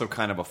sake, but also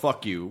kind of a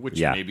fuck you, which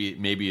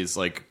maybe is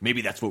like,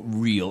 maybe that's what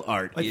real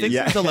art is. I think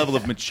there's a level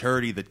of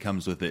maturity that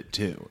comes with it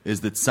too,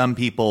 is that some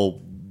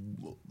people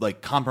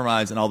like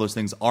compromise and all those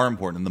things are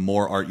important. And the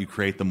more art you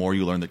create, the more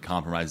you learn that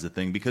compromise is a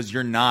thing, because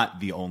you're not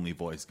the only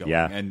voice going.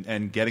 Yeah.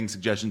 And getting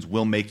suggestions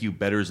will make you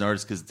better as an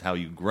artist, because it's how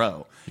you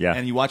grow. Yeah.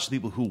 And you watch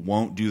people who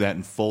won't do that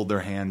and fold their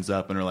hands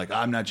up and are like,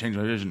 I'm not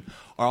changing my vision,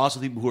 are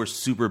also people who are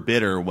super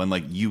bitter when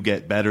like you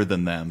get better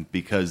than them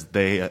because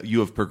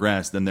you have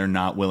progressed and they're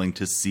not willing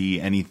to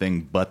see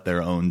anything but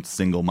their own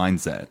single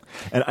mindset.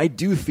 And I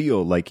do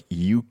feel like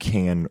you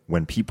can,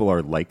 when people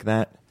are like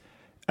that,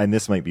 and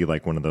this might be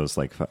like one of those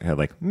like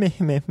meh,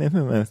 meh, meh,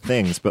 meh, meh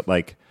things, but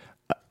like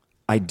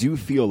I do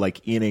feel like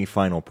in a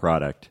final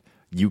product,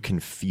 you can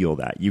feel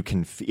that. You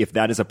can, if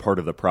that is a part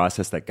of the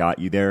process that got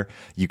you there,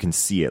 you can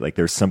see it. Like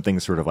there's something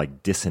sort of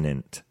like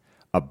dissonant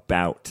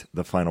about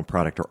the final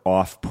product or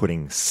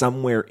off-putting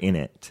somewhere in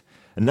it.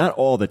 And not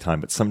all the time,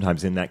 but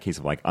sometimes in that case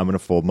of like, I'm going to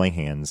fold my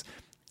hands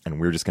and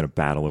we're just going to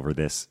battle over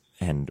this.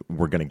 And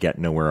we're going to get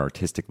nowhere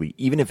artistically,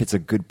 even if it's a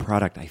good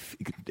product.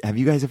 Have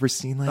you guys ever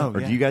seen that? Or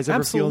do you guys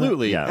ever feel that?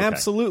 Absolutely,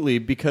 absolutely.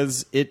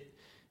 Because it,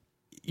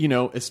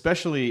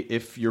 especially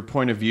if your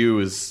point of view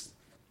is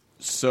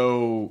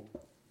so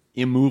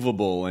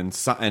immovable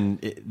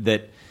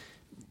that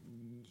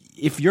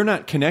if you're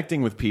not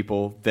connecting with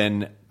people,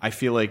 then I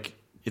feel like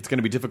it's going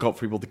to be difficult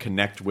for people to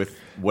connect with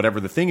whatever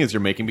the thing is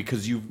you're making,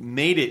 because you've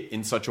made it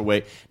in such a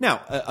way.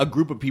 Now, a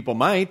group of people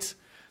might.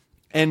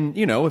 And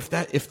if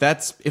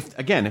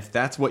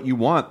that's what you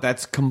want,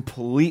 that's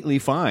completely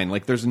fine.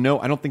 Like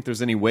I don't think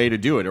there's any way to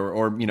do it,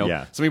 or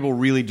some people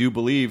really do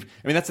believe.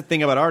 I mean, that's the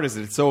thing about art, is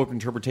that it's so open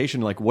interpretation,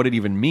 like what it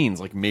even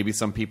means. Like maybe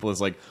some people is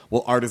like,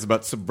 well, art is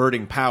about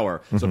subverting power.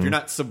 Mm-hmm. So if you're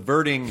not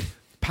subverting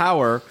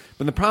power,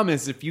 then the problem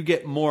is if you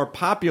get more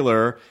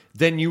popular,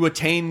 then you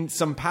attain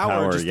some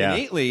power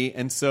innately.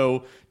 And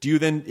so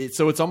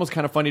so it's almost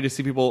kind of funny to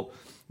see people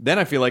then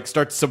I feel like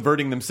start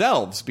subverting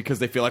themselves, because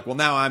they feel like, well,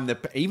 now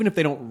even if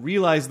they don't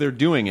realize they're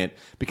doing it,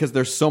 because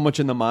they're so much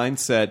in the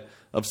mindset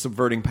of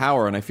subverting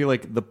power. And I feel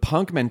like the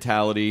punk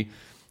mentality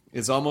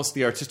is almost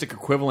the artistic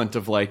equivalent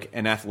of like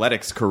an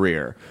athletics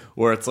career,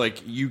 where it's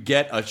like you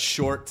get a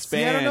short span.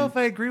 See, I don't know if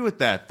I agree with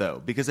that,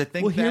 though, because I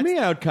think hear me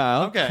out,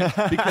 Kyle. Okay.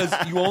 Because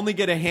you only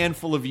get a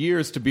handful of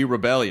years to be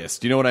rebellious.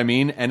 Do you know what I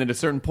mean? And at a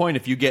certain point,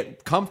 if you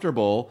get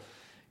comfortable,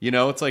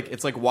 it's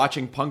like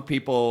watching punk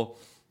people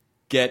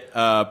get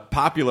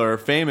popular,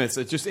 famous.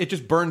 It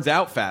just burns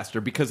out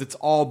faster, because it's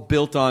all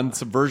built on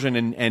subversion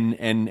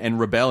and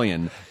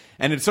rebellion.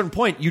 And at a certain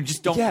point, you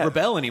just don't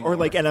rebel anymore. Or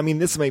like, and I mean,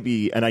 this might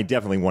be, and I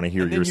definitely want to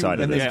hear your side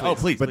of this. Oh,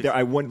 please. But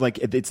I want, like,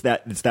 it's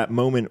that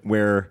moment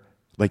where,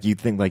 like, you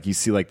think, like, you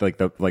see, like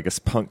a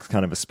punk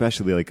kind of,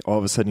 especially, like, all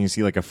of a sudden you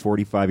see like a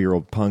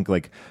 45-year-old punk,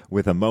 like,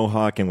 with a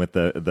mohawk and with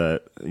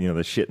the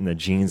shit in the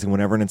jeans and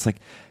whatever, and it's like,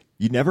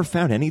 you never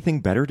found anything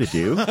better to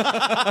do?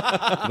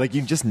 Like,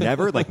 you just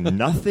never, like,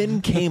 nothing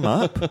came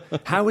up?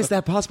 How is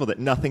that possible that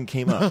nothing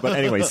came up? But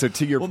anyway, so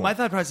to your point. My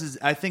thought process is,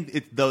 I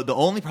think the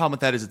only problem with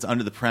that is it's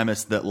under the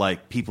premise that,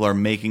 like, people are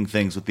making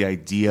things with the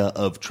idea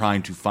of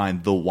trying to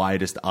find the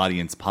widest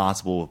audience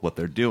possible with what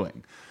they're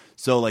doing.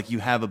 So, like, you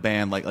have a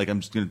band, like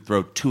I'm just going to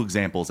throw two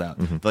examples out.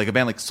 Mm-hmm. Like a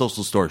band like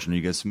Social Distortion. Are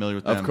you guys familiar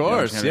with them? Of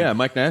course, yeah.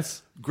 Mike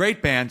Ness.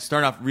 Great band,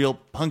 start off real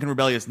punk and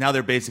rebellious. Now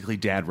they're basically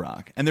dad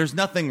rock, and there's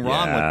nothing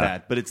wrong with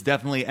that. But it's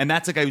definitely, and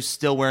that's a guy who's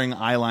still wearing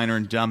eyeliner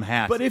and dumb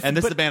hats. And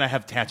this is a band I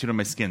have tattooed on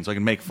my skin, so I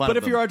can make fun. But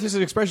of if your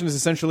artistic expression is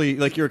essentially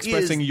like you're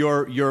expressing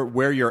your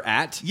where you're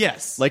at,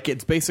 yes, like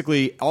it's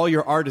basically all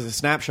your art is a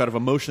snapshot of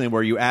emotionally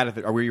where you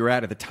where you're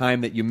at the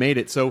time that you made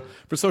it. So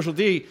for Social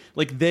D,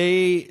 like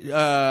they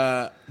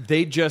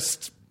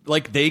just.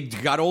 Like they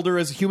got older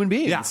as human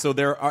beings, so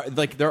their art's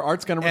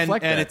going to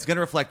reflect that, and it's going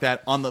to reflect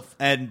that on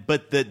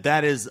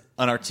that is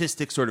an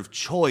artistic sort of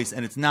choice,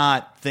 and it's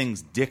not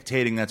things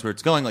dictating that's where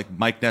it's going. Like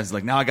Mike Ness is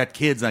like, now I got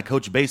kids and I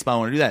coach baseball, I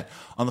want to do that.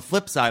 On the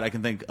flip side, I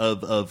can think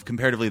of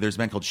comparatively, there's a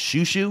band called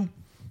Shoo Shoo,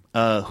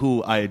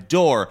 who I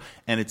adore,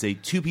 and it's a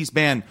two-piece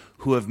band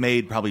who have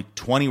made probably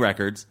 20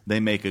 records. They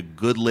make a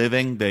good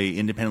living. They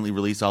independently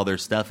release all their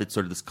stuff. It's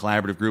sort of this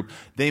collaborative group.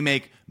 They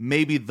make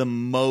maybe the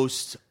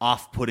most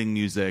off-putting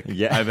music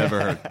I've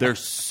ever heard. They're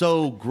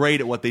so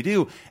great at what they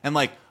do. And,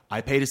 like,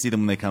 I pay to see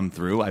them when they come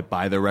through. I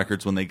buy their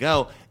records when they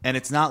go. And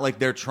it's not like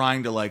they're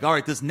trying to, like, all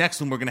right, this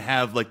next one we're going to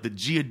have, like, the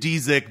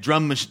geodesic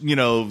drum,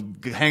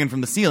 hanging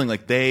from the ceiling.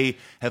 Like, they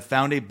have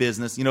found a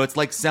business. It's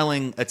like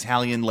selling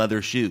Italian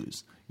leather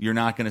shoes. You're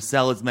not going to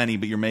sell as many,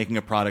 but you're making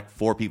a product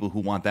for people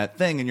who want that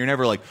thing, and you're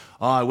never like,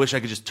 oh, I wish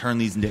I could just turn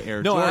these into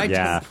Air Jordan.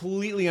 I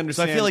completely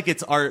understand. So I feel like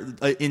it's our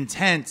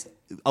intent.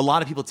 A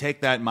lot of people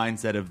take that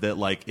mindset of that,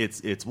 like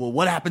it's well,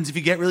 what happens if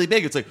you get really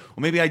big? It's like, well,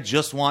 maybe I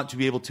just want to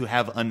be able to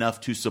have enough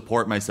to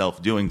support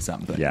myself doing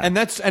something. Yeah,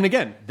 and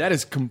again, that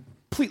is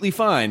completely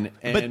fine.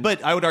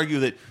 But I would argue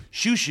that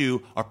Shoo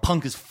Shoo are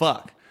punk as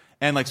fuck.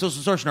 And like Social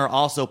Distortion are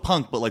also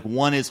punk, but like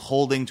one is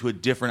holding to a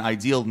different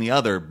ideal than the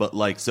other. But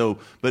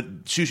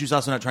Shoo Shoo's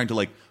also not trying to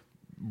like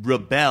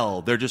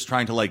rebel. They're just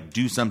trying to like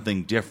do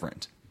something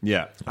different.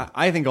 Yeah,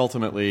 I think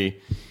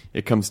ultimately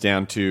it comes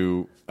down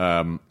to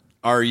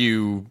are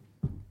you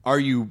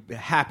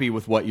happy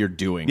with what you're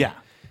doing? Yeah.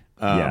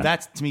 Yeah.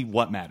 That's to me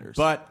what matters.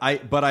 But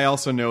I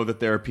also know that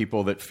there are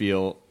people that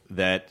feel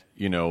that,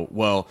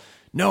 well,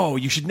 no,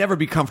 you should never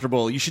be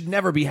comfortable. You should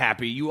never be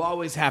happy. You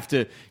always have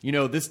to,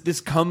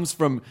 this comes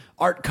from,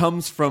 art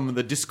comes from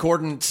the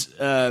discordant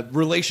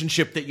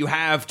relationship that you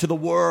have to the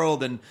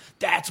world. And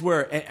that's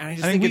where, and I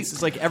just think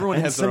it's like everyone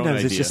and has their own sometimes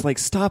idea. it's just like,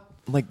 stop,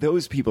 like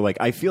those people, like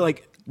I feel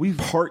like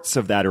parts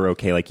of that are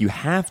okay. Like you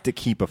have to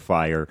keep a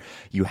fire,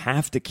 you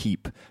have to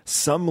keep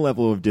some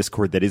level of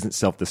discord that isn't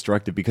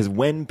self-destructive, because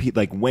when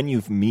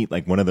you meet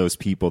like one of those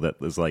people that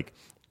was like,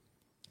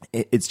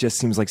 it just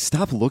seems like,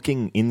 stop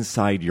looking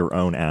inside your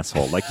own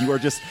asshole. Like you are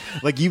just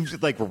like,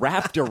 you've like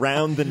wrapped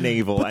around the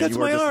navel. But that's and you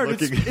my are art.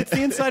 just looking- It's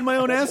the inside my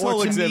own asshole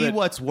Or to exhibit. me,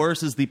 what's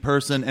worse is the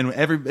person, and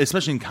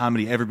especially in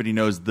comedy, everybody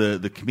knows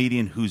the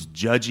comedian who's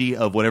judgy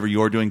of whatever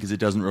you're doing because it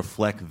doesn't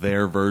reflect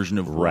their version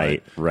of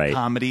what Right.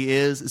 comedy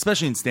is.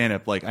 Especially in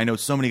stand-up, like I know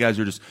so many guys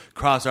who are just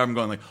cross-armed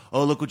going like,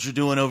 "Oh, look what you're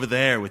doing over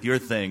there with your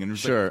thing," and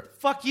just Sure. like,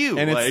 "Fuck you!"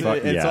 And like,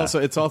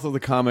 it's also the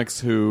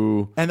comics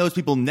who. and those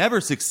people never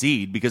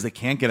succeed because they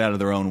can't get out of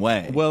their own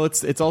way. Well,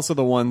 it's also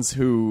the ones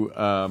who.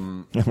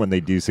 when they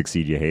do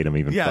succeed, you hate them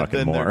even fucking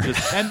then more. they're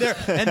just,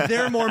 and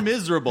they're more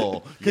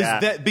miserable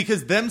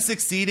because them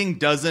succeeding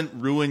doesn't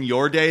ruin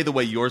your day the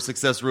way your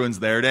success ruins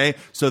their day,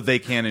 so they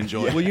can't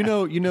enjoy it. Well,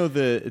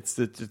 it's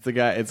the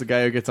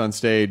guy who gets on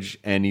stage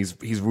and he's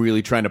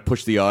really trying to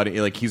push the audience,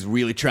 like he's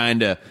really trying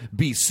to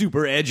be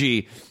super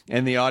edgy,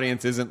 and the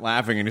audience isn't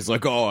laughing, and he's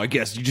like, "Oh, I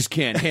guess you just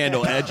can't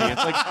handle edgy."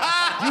 It's like,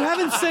 you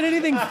haven't said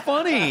anything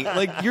funny.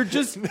 Like you're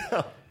just.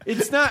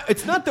 It's not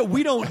that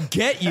we don't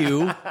get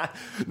you.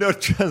 No,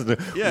 trust me.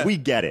 Yeah. We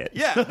get it.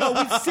 Yeah, no,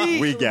 we see.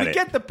 We get it.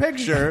 get the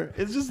picture.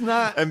 It's just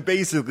not. And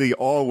basically,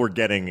 all we're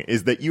getting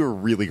is that you're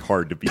really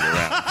hard to be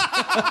around.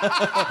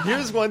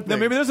 Here's one thing. Now,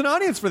 maybe there's an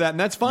audience for that, and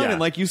that's fine. Yeah. And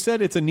like you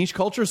said, it's a niche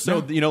culture, so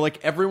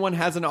like everyone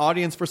has an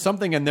audience for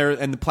something, and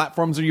the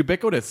platforms are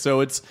ubiquitous.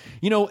 So it's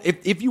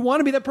if you want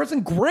to be that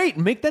person, great,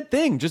 make that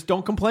thing. Just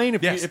don't complain.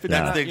 If Yes, it's that's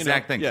not, the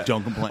exact thing. Yeah.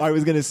 Don't complain. I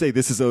was going to say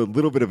this is a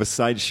little bit of a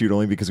side shoot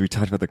only because we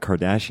talked about the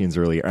Kardashians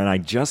earlier, and I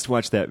just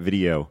watched that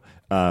video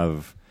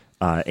of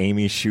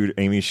Amy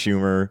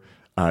Schumer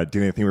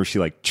doing a thing where she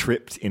like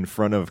tripped in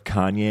front of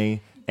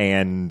Kanye,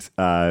 and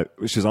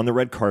she was on the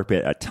red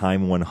carpet at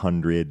Time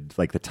 100,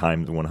 like the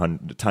Time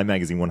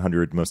Magazine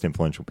 100 most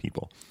influential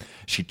people.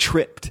 She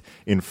tripped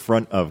in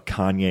front of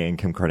Kanye and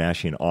Kim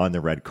Kardashian on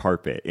the red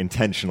carpet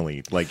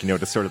intentionally, like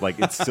to sort of like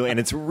it's still, and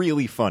it's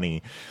really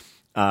funny.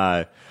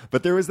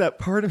 But there was that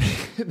part of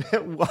me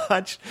that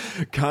watched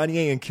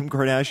Kanye and Kim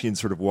Kardashian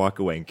sort of walk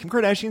away. And Kim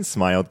Kardashian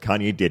smiled.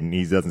 Kanye didn't.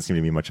 He doesn't seem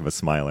to be much of a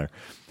smiler.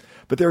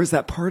 But there was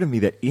that part of me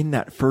that in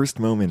that first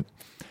moment,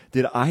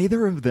 did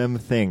either of them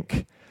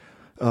think,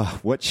 oh,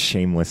 what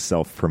shameless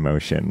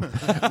self-promotion.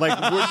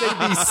 Like,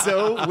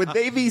 would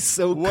they be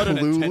so What an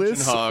attention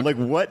clueless? hog. Like,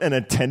 what an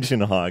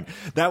attention hog.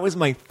 That was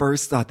my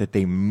first thought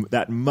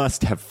that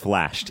must have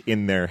flashed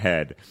in their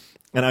head.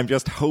 And I'm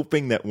just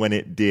hoping that when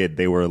it did,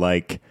 they were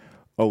like,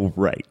 oh,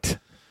 right.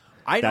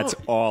 That's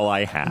all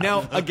I have.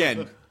 Now,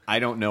 again, I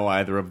don't know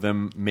either of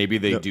them. Maybe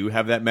they do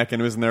have that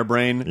mechanism in their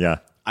brain. Yeah.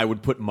 I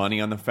would put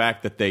money on the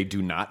fact that they do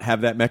not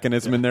have that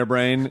mechanism in their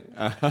brain.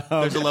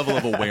 There's a level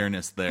of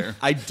awareness there.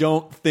 I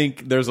don't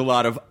think there's a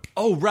lot of,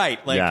 oh,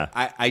 right. Like, Yeah.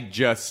 I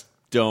just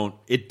don't.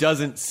 It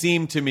doesn't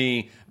seem to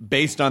me,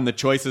 based on the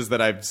choices that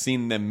I've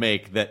seen them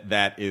make,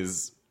 that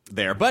is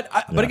there. But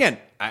again,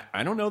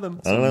 I don't know them.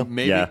 So I don't know.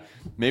 Maybe, Yeah.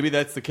 maybe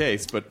that's the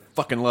case. But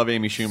fucking love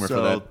Amy Schumer for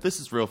So that. this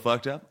is real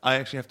fucked up. I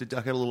actually have to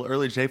duck out a little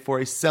early today for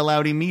a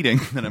sellouty meeting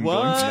that I'm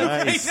going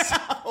to. Nice.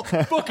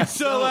 Fucking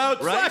sell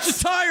out. right? Slash his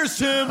tires,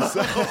 Tim.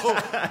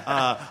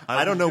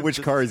 I don't know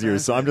which car is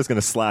yours, so I'm just going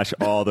to slash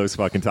all those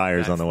fucking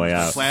tires on the way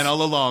out. Plan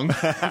all along.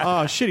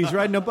 Oh, shit. He's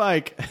riding a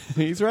bike.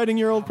 He's riding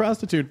your old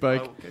prostitute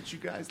bike. I'll catch you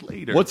guys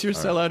later. What's your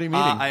sellouty meeting?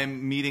 I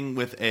am meeting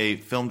with a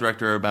film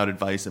director about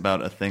advice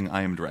about a thing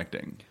I am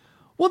directing.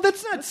 Well,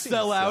 that's not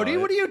sellouty.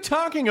 What are you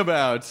talking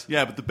about?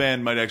 Yeah, but the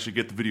band might actually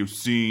get the video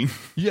seen.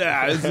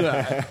 Yeah,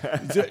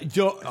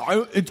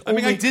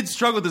 I did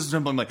struggle with this.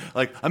 I'm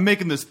like I'm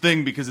making this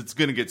thing because it's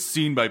going to get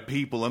seen by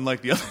people,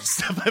 unlike the other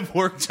stuff I've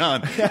worked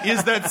on.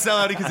 Is that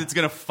sellouty because it's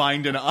going to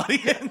find an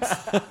audience?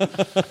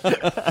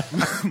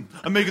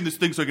 I'm making this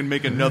thing so I can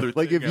make another.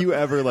 Like thing.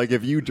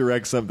 if you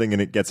direct something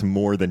and it gets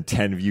more than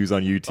 10 views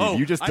on YouTube,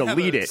 you just I have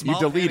delete a it. You small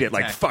delete panic it.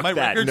 Like attack. fuck My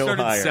that. record No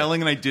started higher.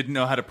 selling and I didn't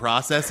know how to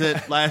process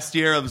it last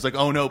year. I was like,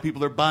 oh no,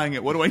 people are buying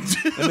it. What do I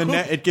do? And then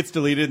it gets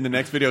deleted, and the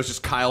next video is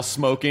just Kyle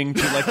smoking,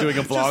 like doing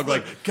a vlog. Just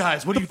like,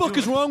 guys, what the are you fuck doing?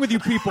 is wrong with you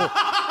people?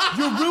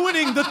 You're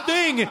ruining the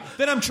thing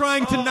that I'm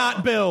trying to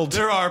not build.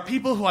 There are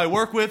people who I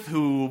work with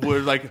who were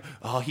like,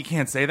 oh, he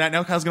can't say that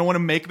now. Kyle's going to want to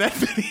make that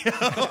video.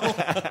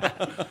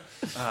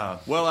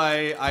 Well,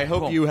 I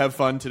hope you have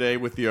fun today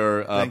with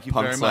your Thank you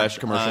punk very slash much.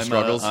 commercial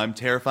struggles. I'm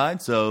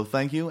terrified, so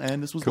thank you,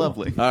 and this was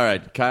lovely. All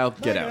right, Kyle,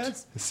 get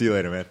out. See you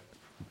later,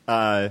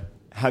 man.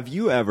 Have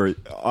you ever,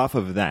 off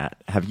of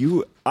that,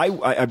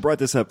 I brought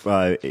this up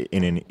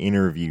in an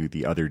interview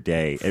the other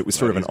day. It was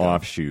sort of an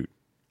offshoot.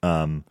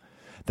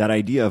 That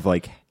idea of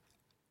like,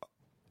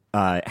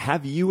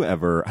 have you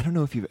ever, I don't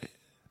know if you've,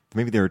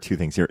 maybe there are two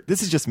things here.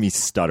 This is just me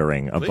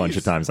stuttering a bunch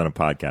of times on a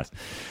podcast.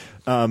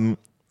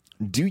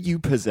 Do you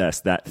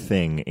possess that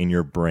thing in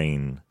your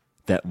brain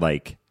that,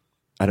 like,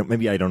 I don't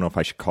know if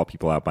I should call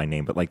people out by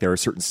name, but like there are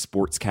certain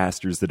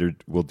sportscasters that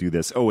will do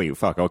this. Oh wait,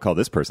 fuck, I'll call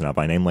this person out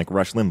by name, like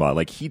Rush Limbaugh.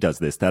 Like he does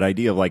this, that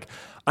idea of like,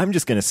 I'm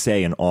just going to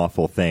say an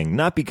awful thing,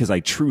 not because I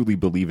truly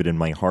believe it in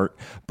my heart,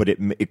 but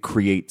it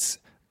creates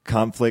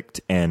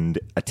conflict and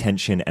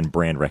attention and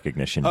brand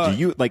recognition. Do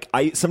you like?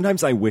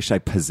 Sometimes I wish I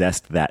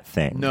possessed that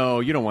thing.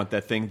 No, you don't want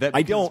that thing.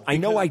 I don't. I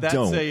know I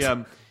don't.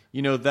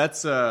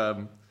 That's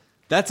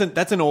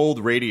an old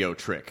radio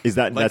trick. Is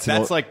that like,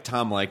 that's like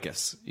Tom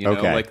Likas? You know,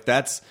 okay. Like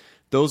that's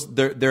those.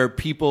 There are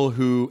people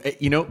who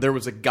there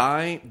was a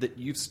guy that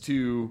used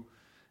to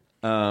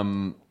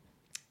come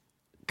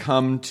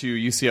to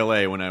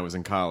UCLA when I was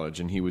in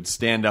college, and he would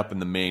stand up in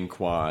the main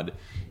quad,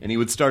 and he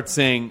would start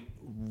saying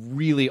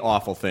really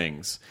awful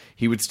things.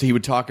 He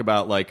would talk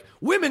about like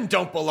women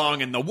don't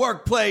belong in the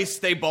workplace;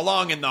 they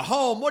belong in the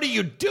home. What are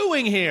you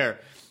doing here?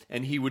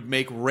 And he would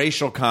make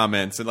racial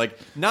comments and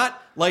not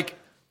like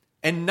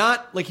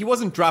he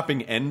wasn't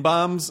dropping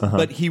N-bombs,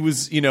 but he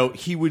was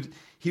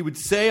he would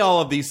say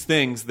all of these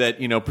things that,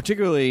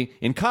 particularly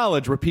in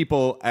college where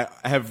people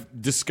have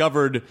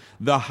discovered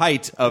the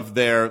height of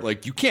their,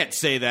 like, you can't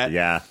say that.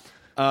 Yeah.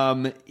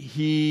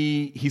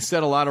 He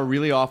said a lot of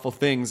really awful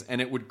things,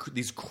 and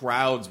these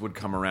crowds would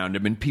come around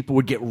him, and people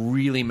would get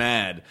really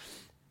mad.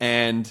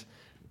 And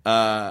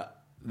the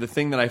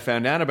thing that I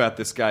found out about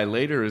this guy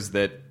later is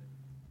that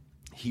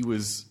he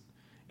was,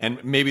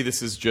 and maybe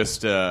this is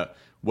just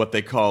what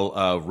they call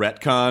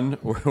retcon,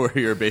 where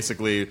you're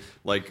basically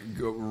like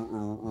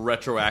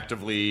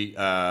retroactively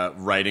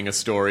writing a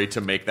story to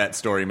make that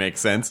story make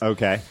sense.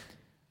 Okay.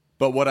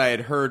 But what I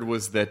had heard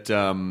was that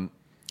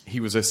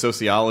he was a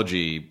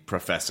sociology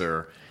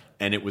professor,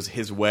 and it was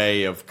his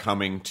way of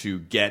coming to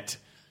get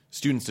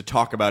students to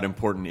talk about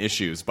important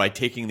issues by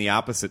taking the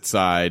opposite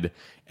side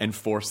and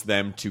force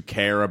them to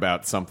care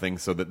about something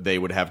so that they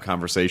would have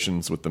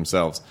conversations with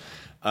themselves.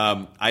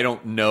 I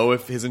don't know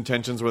if his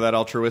intentions were that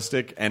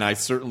altruistic, and I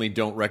certainly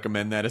don't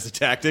recommend that as a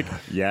tactic.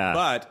 Yeah.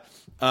 But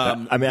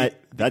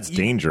that's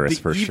dangerous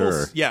for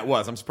sure. Yeah, it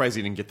was. I'm surprised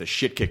he didn't get the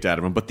shit kicked out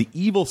of him. But the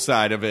evil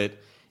side of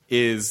it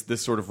is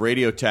this sort of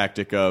radio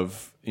tactic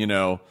of,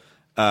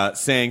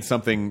 saying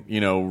something,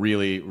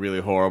 really,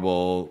 really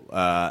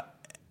horrible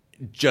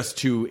just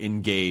to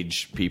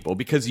engage people,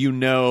 because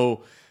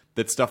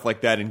that stuff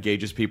like that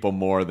engages people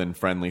more than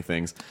friendly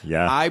things.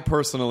 Yeah. I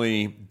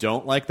personally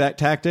don't like that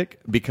tactic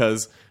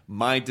because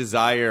my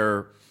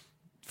desire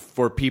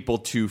for people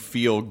to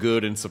feel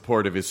good and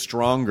supportive is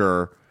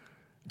stronger.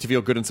 To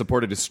feel good and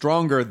supported is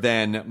stronger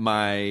than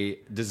my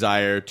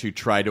desire to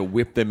try to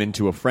whip them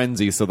into a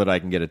frenzy so that I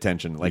can get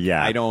attention.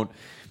 I don't.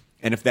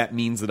 And if that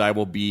means that I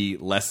will be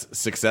less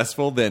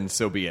successful, then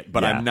so be it.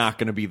 But I'm not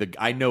going to be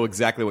I know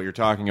exactly what you're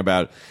talking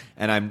about,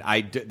 and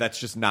that's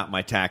just not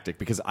my tactic,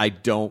 because I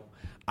don't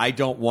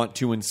want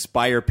to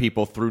inspire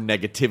people through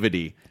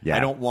negativity. Yeah. I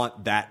don't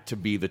want that to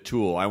be the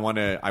tool. I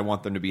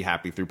want them to be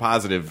happy through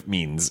positive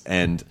means.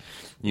 And,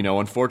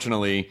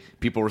 unfortunately,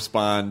 people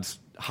respond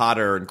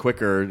hotter and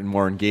quicker and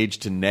more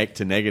engaged to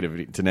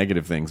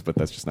negative things. But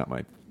that's just not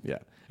my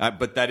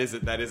but that's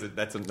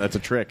a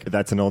trick.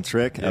 That's an old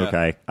trick. Yeah.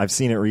 Okay, I've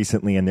seen it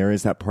recently, and there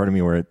is that part of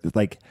me where it's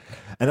like,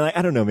 and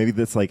I don't know, maybe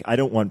that's like, I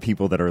don't want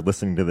people that are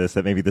listening to this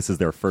that maybe this is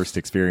their first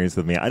experience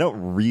with me. I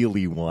don't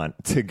really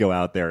want to go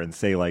out there and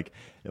say like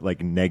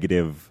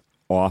negative,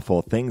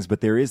 awful things,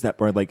 but there is that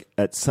part, like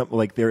at some,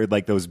 like there are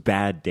like those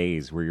bad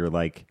days where you're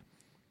like,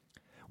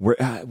 where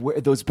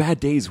those bad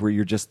days where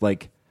you're just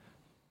like,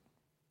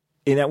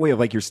 in that way of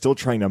like, you're still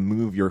trying to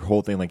move your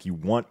whole thing. Like you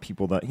want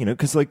people to,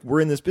 because like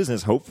we're in this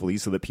business, hopefully,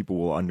 so that people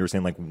will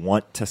understand, like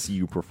want to see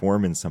you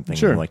perform in something.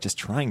 Sure. And like just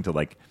trying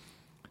to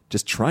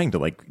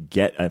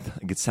get,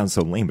 it sounds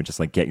so lame, but just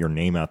like get your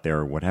name out there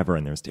or whatever.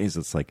 And there's days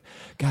it's like,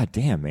 God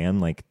damn, man,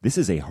 like this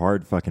is a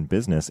hard fucking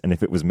business. And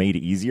if it was made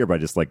easier by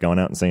just like going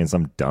out and saying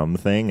some dumb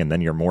thing and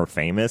then you're more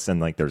famous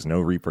and like there's no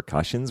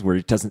repercussions, where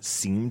it doesn't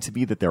seem to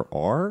be that there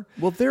are.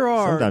 Well, there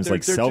are. Sometimes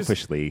like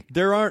selfishly.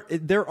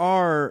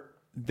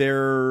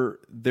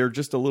 They're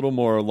just a little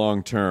more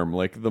long term.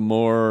 Like the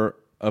more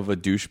of a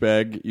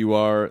douchebag you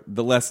are,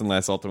 the less and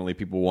less ultimately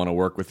people want to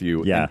work with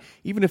you. Yeah. And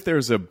even if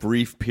there's a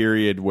brief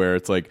period where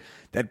it's like,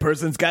 that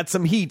person's got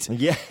some heat.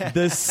 Yeah.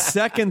 The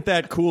second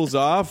that cools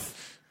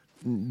off,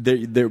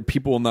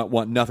 people will not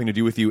want nothing to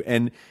do with you.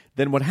 And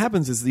then what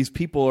happens is these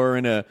people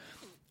are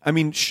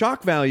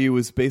shock value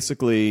is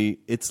basically,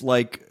 it's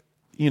like,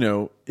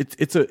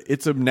 it's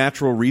a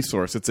natural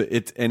resource.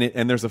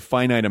 And there's a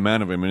finite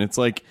amount of them. And it's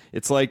like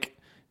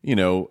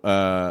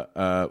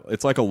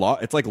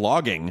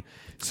logging.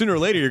 Sooner or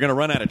later, you're going to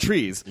run out of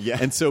trees. Yeah.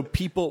 And so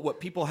what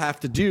people have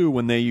to do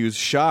when they use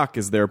shock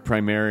as their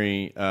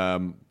primary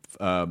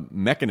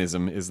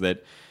mechanism is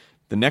that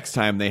the next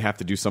time they have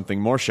to do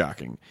something more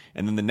shocking.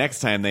 And then the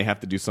next time they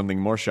have to do something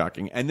more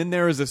shocking. And then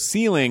there is a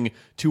ceiling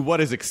to what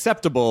is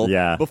acceptable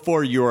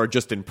before you are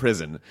just in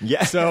prison.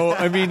 Yeah. So,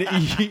 and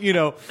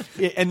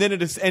then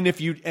it is, and if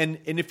you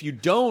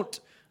don't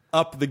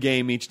up the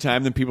game each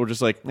time, then people are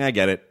just like, I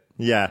get it.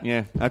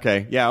 Yeah.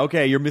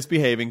 Okay, you're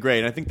misbehaving. Great.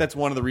 And I think that's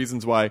one of the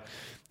reasons why.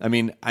 I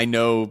mean, I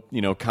know,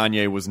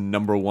 Kanye was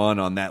number one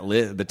on that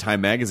list, the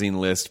Time Magazine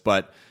list,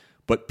 but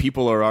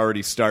people are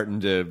already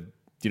starting to,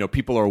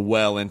 people are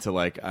well into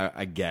like,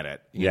 I get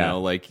it.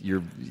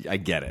 I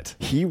get it.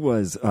 He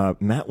was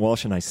Matt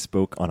Walsh and I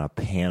spoke on a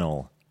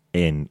panel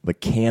in the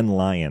Cannes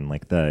Lion,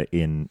 like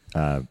the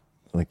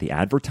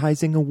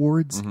advertising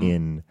awards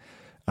in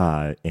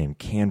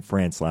Cannes,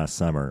 France last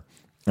summer.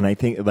 And I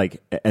think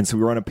and so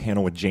we were on a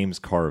panel with James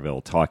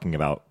Carville talking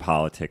about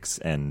politics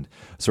and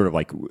sort of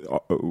like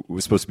it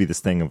was supposed to be this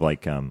thing of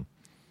like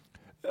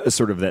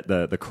sort of that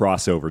the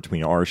crossover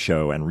between our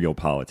show and real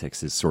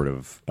politics is sort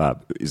of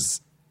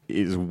is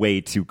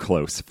way too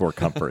close for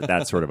comfort,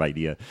 that sort of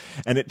idea.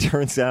 And it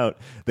turns out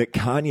that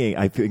Kanye,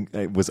 I think,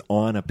 was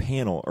on a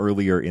panel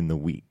earlier in the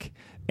week,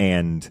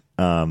 and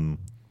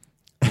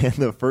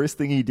the first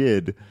thing he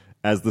did,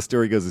 as the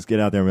story goes, is get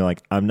out there and be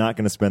like, I'm not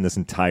going to spend this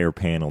entire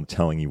panel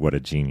telling you what a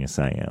genius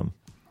I am.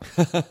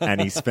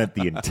 And he spent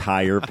the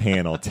entire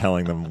panel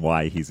telling them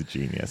why he's a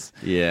genius.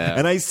 Yeah.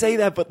 And I say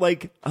that, but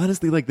like,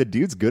 honestly, like the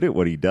dude's good at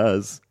what he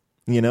does,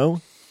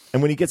 And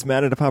when he gets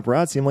mad at a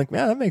paparazzi, I'm like,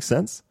 yeah, that makes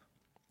sense.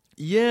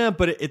 Yeah,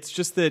 but it's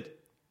just that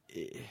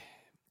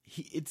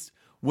it's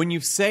when you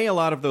say a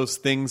lot of those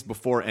things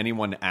before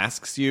anyone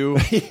asks you,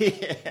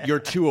 you're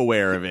too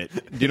aware of it.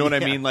 Do you know what I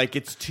mean? Like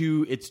it's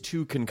too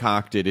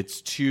concocted.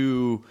 It's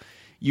too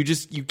you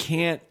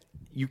can't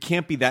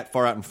be that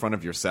far out in front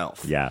of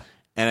yourself. Yeah.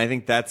 And I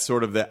think that's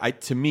sort of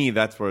to me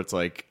that's where it's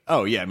like,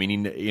 oh yeah, I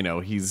mean he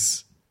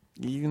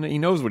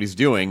knows what he's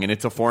doing and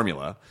it's a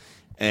formula.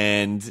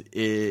 And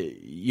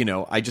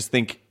I just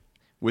think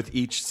with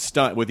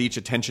each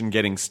attention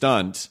getting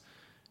stunt,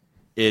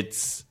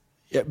 it's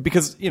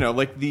because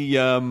like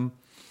the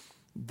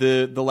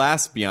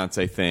last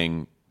Beyonce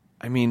thing.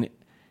 I mean,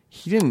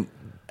 he didn't.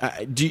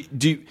 Do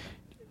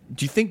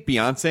you think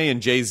Beyonce and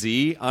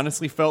Jay-Z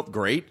honestly felt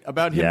great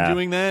about him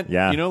doing that?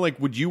 Yeah. Like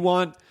would you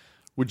want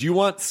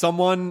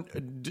someone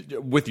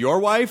with your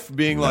wife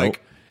being like?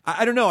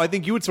 I don't know. I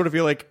think you would sort of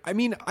feel like, I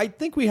mean, I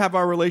think we have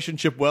our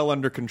relationship well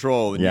under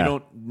control,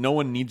 and no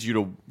one needs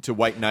you to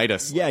white knight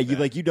us. Yeah,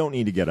 you don't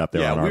need to get up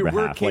there on our behalf.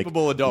 We're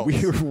capable adults.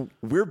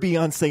 We're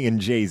Beyonce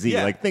and Jay-Z.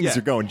 Yeah, like things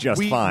are going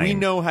just fine. We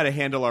know how to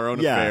handle our own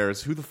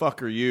affairs. Who the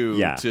fuck are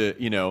you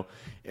to,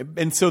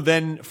 And so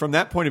then from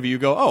that point of view, you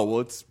go, oh, well,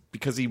 it's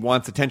because he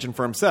wants attention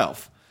for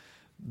himself.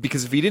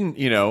 Because if he didn't,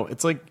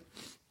 it's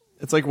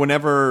like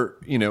whenever,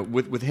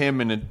 with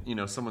him and,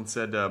 someone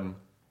said,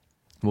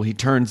 well, he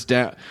turns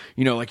down,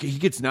 like he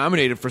gets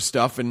nominated for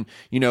stuff and,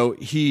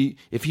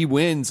 if he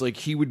wins, like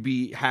he would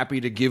be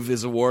happy to give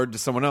his award to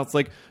someone else.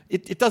 Like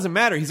it doesn't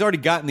matter. He's already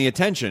gotten the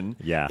attention.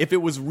 Yeah. If it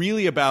was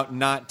really about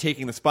not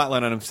taking the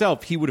spotlight on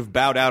himself, he would have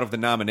bowed out of the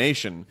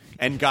nomination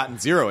and gotten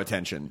zero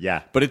attention.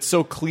 Yeah. But it's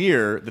so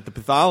clear that the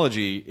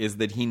pathology is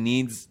that he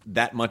needs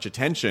that much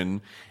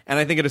attention. And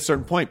I think at a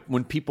certain point,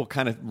 when people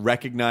kind of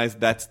recognize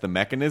that's the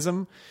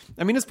mechanism,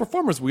 I mean, as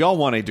performers, we all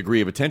want a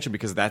degree of attention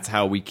because that's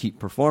how we keep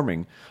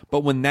performing. But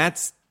when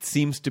that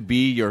seems to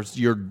be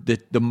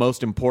the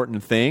most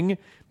important thing,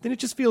 then it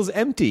just feels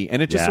empty.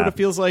 And it just sort of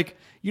feels like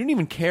you don't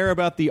even care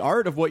about the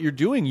art of what you're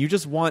doing. You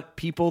just want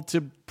people to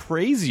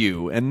praise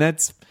you. And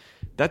that's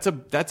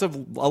a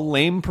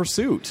lame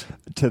pursuit.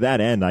 To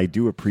that end, I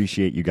do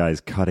appreciate you guys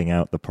cutting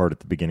out the part at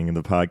the beginning of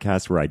the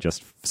podcast where I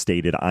just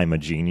stated I'm a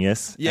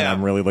genius. Yeah. And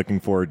I'm really looking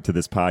forward to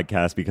this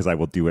podcast because I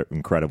will do it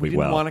incredibly we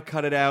didn't want to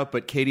cut it out,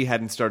 but Katie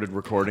hadn't started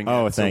recording it.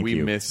 Oh, thank so we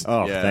you. missed.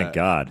 Oh, thank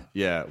God.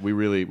 Yeah, we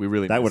really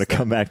that would have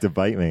come back to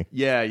bite me.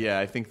 Yeah.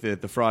 I think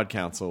that the Fraud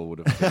Council would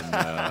have been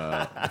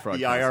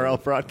the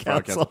IRL Fraud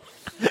Council.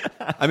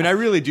 I mean, I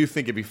really do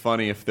think it'd be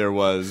funny if there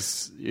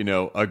was,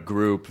 a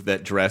group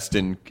that dressed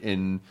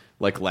in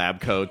like lab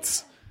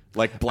coats,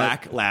 like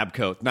black lab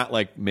coats, not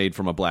like made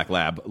from a black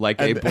lab,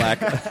 like a black.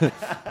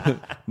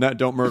 Not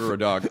don't murder a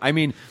dog. I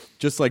mean,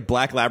 just like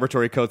black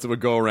laboratory coats that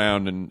would go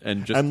around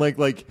and just and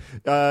like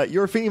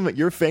your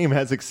fame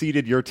has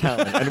exceeded your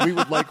talent, and we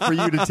would like for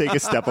you to take a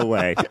step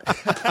away.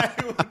 I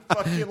would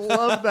fucking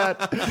love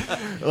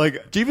that.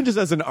 Like even just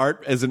as an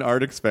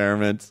art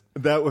experiment,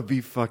 that would be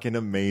fucking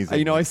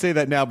amazing. I say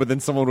that now, but then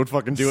someone would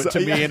fucking do it to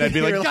me, and I'd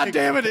be like, God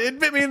damn it, it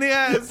bit me in the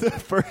ass.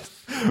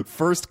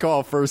 First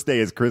call, first day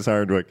is Chris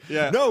Hardwick.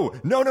 Yeah. No.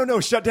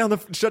 Shut down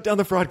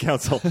the Fraud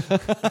Council.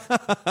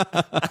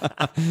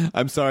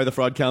 I'm sorry, the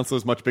Fraud Council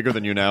is much bigger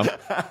than you now.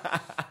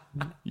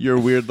 Your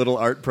weird little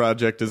art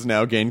project has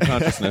now gained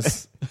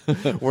consciousness.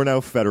 We're now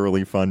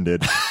federally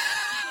funded.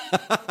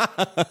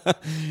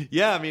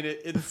 Yeah, I mean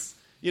it's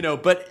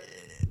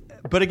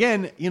but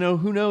again,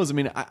 who knows? I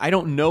mean, I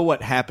don't know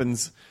what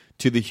happens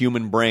to the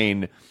human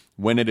brain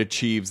when it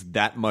achieves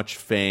that much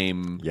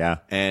fame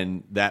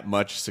and that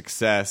much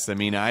success. I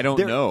mean, I don't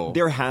know.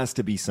 There has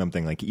to be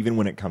something, like, even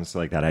when it comes to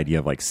like that idea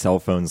of like cell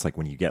phones, like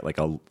when you get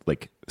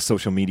like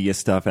social media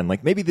stuff, and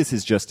like maybe this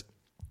is just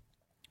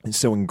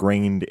so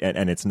ingrained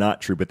and it's not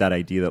true, but that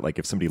idea that like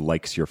if somebody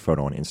likes your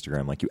photo on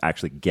Instagram, like you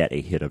actually get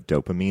a hit of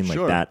dopamine, like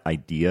that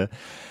idea.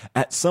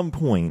 At some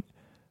point,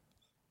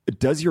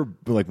 does your,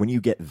 like, when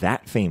you get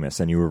that famous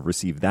and you have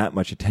received that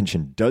much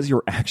attention, does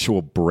your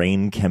actual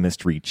brain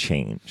chemistry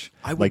change?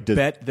 I would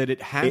bet that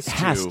it has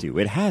to.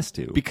 It has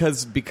to.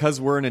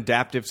 Because we're an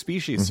adaptive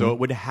species, so it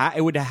would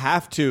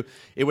have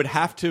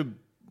to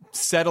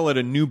settle at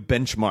a new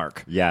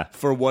benchmark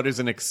for what is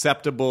an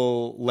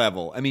acceptable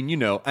level. I mean,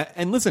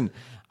 and listen,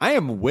 I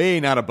am way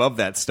not above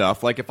that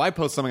stuff. Like, if I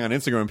post something on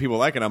Instagram and people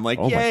like it, I'm like,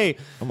 yay.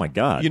 Oh my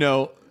God.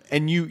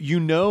 And you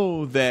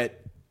know that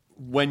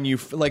when you,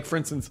 like, for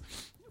instance,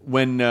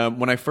 when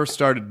I first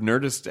started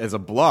Nerdist as a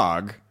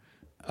blog,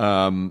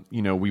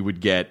 we would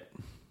get,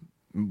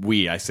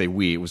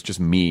 it was just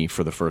me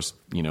for the first,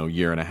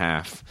 year and a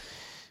half.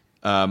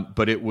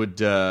 But it would,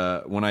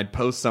 when I'd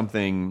post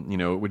something,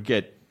 it would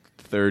get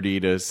 30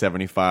 to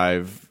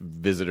 75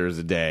 visitors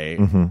a day.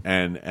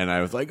 And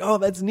I was like, oh,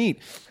 that's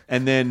neat.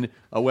 And then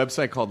a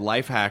website called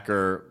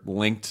Lifehacker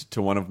linked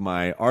to one of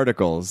my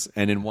articles,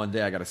 and in one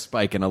day I got a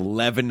spike and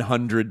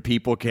 1,100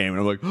 people came, and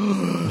I'm like,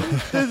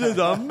 oh, this is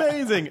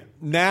amazing.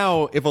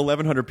 Now, if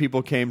 1,100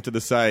 people came to the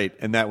site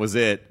and that was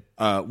it,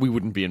 we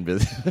wouldn't be in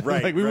business.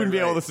 Right. We wouldn't be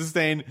able to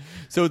sustain.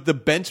 So the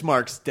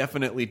benchmarks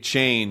definitely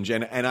change,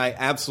 and I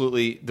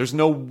absolutely, there's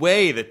no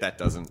way that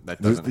doesn't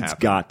happen. It's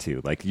got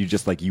to. Like, you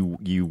just, like,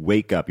 you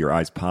wake up, your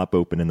eyes pop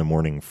open in the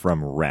morning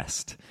from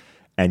rest,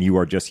 and you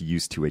are just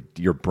used to it.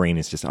 Your brain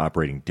is just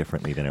operating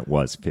differently than it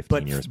was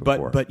 15 years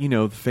before. But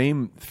the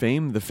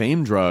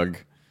fame drug,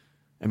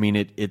 I mean,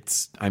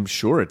 it's. I'm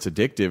sure it's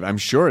addictive. I'm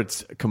sure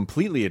it's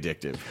completely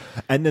addictive.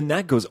 And then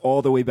that goes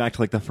all the way back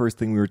to, like, the first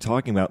thing we were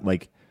talking about,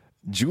 like,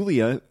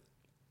 Julia,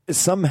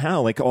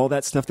 somehow, like, all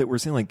that stuff that we're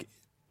saying, like,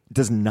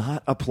 does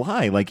not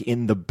apply, like,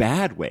 in the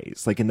bad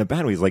ways. Like,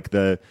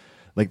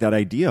 that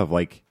idea of,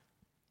 like,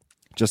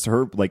 just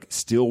her, like,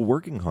 still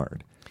working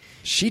hard.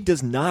 She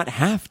does not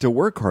have to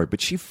work hard,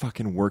 but she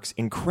fucking works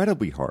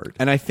incredibly hard.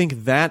 And I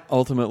think that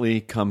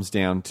ultimately comes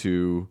down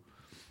to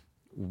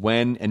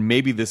when, and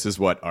maybe this is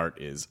what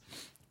art is,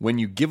 when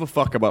you give a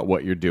fuck about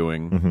what you're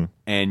doing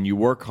and you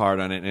work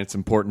hard on it and it's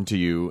important to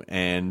you,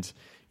 and,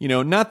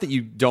 not that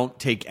you don't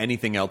take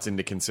anything else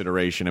into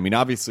consideration. I mean,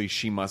 obviously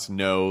she must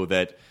know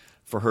that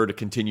for her to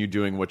continue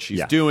doing what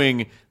she's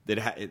doing,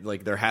 that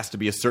there has to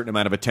be a certain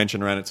amount of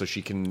attention around it so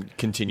she can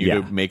continue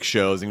to make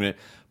shows.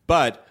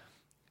 But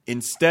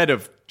instead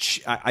of,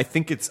 I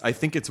think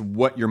it's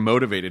what you're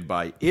motivated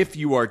by. If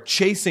you are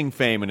chasing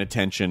fame and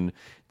attention,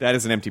 that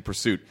is an empty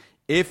pursuit.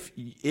 If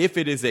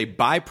it is a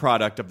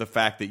byproduct of the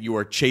fact that you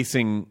are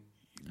chasing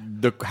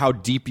how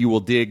deep you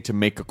will dig to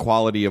make a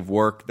quality of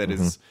work that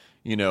is,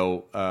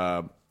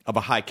 of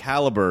a high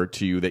caliber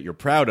to you that you're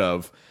proud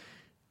of,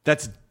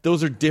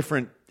 those are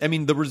different. I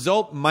mean, the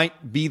result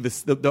might be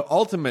the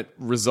ultimate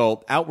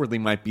result outwardly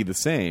might be the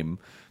same,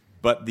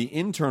 but the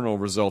internal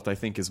result, I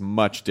think, is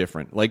much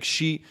different. Like,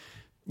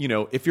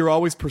 if you're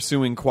always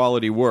pursuing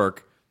quality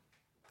work,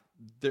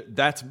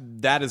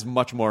 that is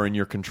much more in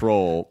your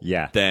control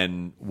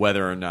than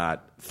whether or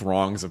not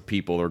throngs of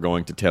people are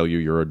going to tell you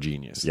you're a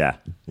genius. Yeah.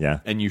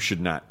 And you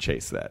should not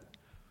chase that.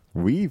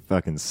 We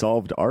fucking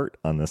solved art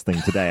on this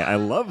thing today. I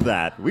love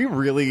that. We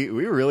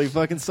really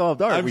fucking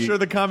solved art. I'm sure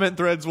the comment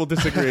threads will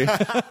disagree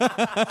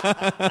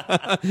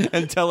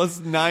and tell us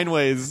 9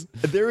 ways.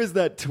 There is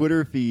that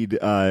Twitter feed.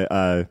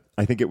 I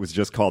think it was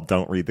just called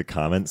 "Don't Read the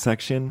Comment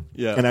Section."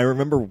 Yeah. And I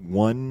remember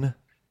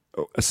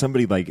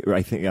somebody, like,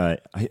 I think I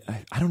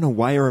don't know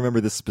why I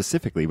remember this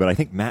specifically, but I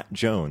think Matt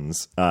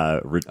Jones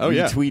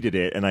retweeted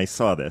it, and I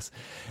saw this,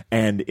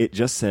 and it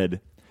just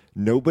said,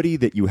 "Nobody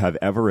that you have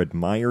ever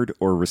admired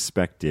or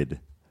respected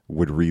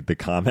would read the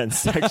comment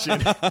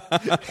section."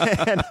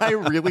 And I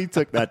really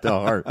took that to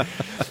heart.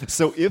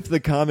 So if the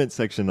comment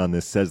section on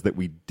this says that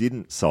we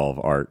didn't solve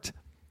art,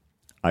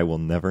 I will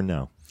never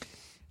know.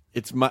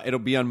 It'll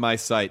be on my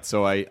site,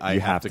 so I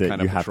have to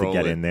kind of you have to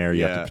get in there.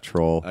 You have to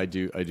patrol. I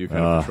do kind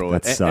of patrol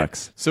it. That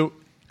sucks. So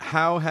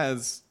how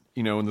has,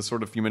 in the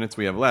sort of few minutes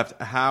we have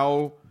left,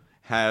 how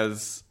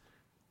has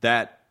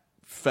that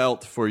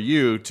felt for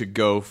you to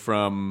go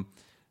from,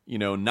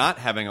 not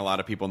having a lot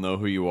of people know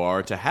who you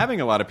are to having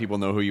a lot of people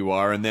know who you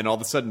are, and then all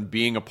of a sudden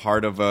being a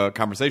part of a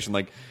conversation?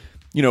 Like,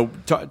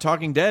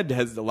 Talking Dead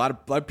has a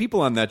lot of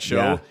people on that show.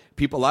 Yeah.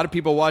 A lot of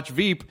people watch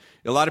Veep.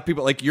 A lot of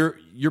people, like,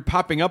 you're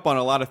popping up on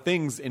a lot of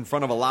things in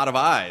front of a lot of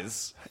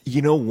eyes.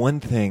 One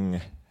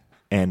thing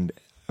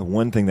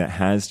that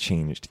has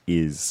changed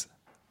is,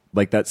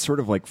 like, that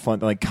sort of, like, fun,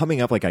 like, coming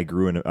up, like, I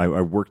grew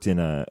up working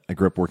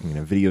in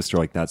a video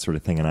store, like, that sort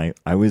of thing, and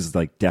I was,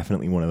 like,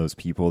 definitely one of those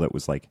people that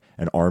was, like,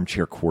 an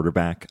armchair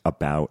quarterback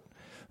about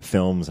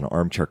films, an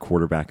armchair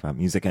quarterback about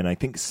music, and I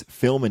think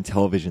film and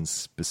television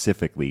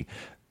specifically,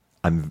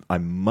 I'm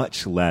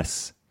much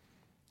less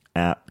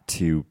apt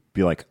to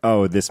be like,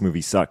 oh, this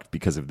movie sucked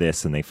because of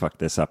this and they fucked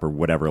this up or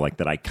whatever, like,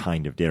 that I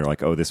kind of did, or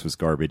like, oh, this was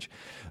garbage,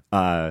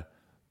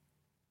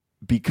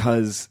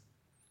 because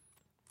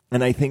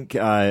And I think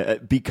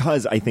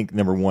because I think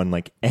number one,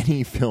 like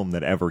any film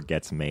that ever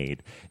gets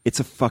made,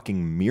 it's a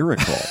fucking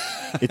miracle.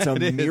 It's a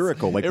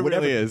miracle. Like It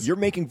whatever really is. you're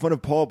making fun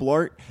of Paul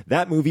Blart,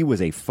 that movie was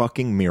a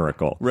fucking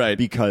miracle. Right.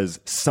 Because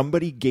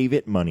somebody gave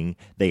it money,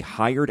 they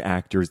hired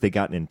actors, they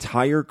got an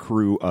entire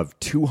crew of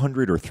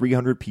 200 or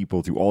 300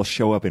 people to all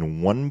show up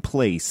in one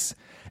place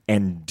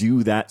and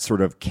do that sort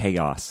of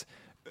chaos.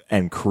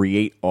 And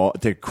create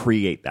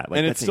that, like,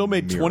 And it that's still a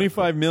made miracle.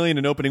 $25 million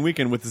in opening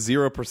weekend with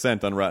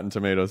 0% on Rotten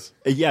Tomatoes.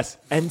 Yes.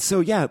 And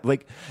so, yeah,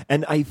 like,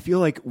 and I feel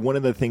like one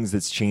of the things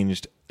that's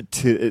changed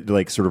to,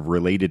 like, sort of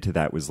related to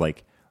that was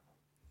like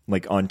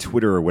on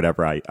Twitter or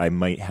whatever, I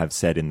might have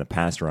said in the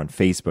past, or on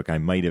Facebook, I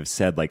might have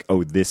said like,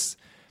 oh, this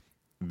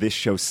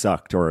show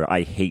sucked, or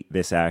I hate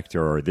this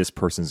actor, or this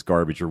person's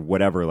garbage, or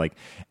whatever. Like,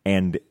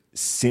 and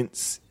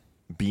since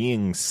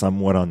being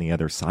somewhat on the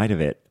other side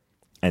of it,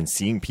 and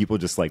seeing people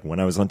just like when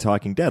I was on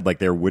Talking Dead, like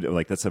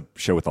that's a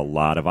show with a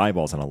lot of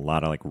eyeballs and a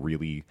lot of like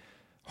really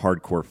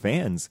hardcore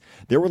fans.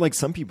 There were like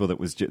some people that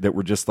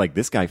were just like,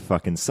 this guy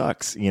fucking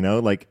sucks, you know,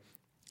 like,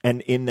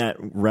 and in that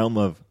realm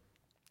of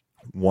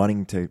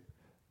wanting to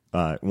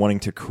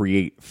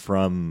create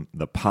from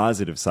the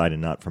positive side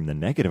and not from the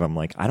negative, I'm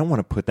like, I don't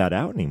want to put that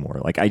out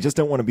anymore. Like, I just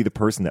don't want to be the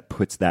person that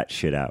puts that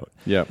shit out.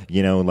 Yeah,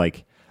 you know,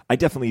 like I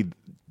definitely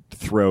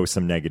throw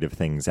some negative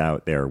things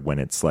out there when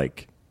it's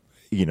like,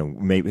 you know,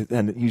 maybe,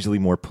 and usually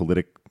more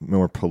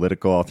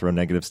political. I'll throw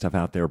negative stuff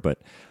out there,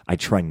 but I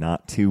try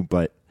not to.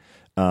 But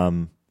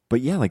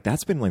yeah, like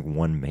that's been like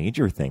one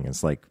major thing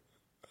is like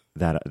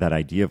that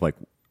idea of like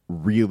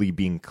really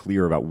being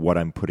clear about what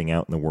I'm putting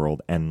out in the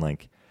world. And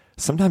like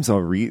sometimes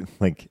somebody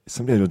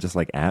will just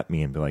like at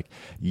me and be like,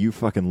 you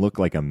fucking look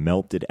like a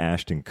melted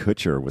Ashton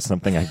Kutcher was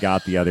something I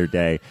got the other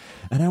day.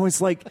 And I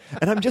was like,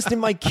 and I'm just in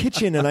my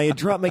kitchen and I had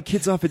dropped my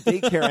kids off at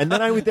daycare. And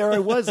then I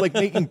was like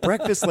making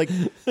breakfast, like,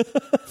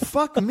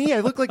 fuck me,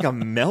 I look like a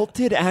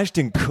melted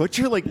Ashton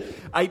Kutcher. Like,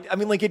 I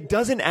mean, like it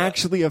doesn't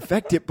actually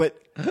affect it,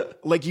 but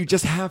like you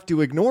just have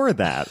to ignore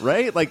that,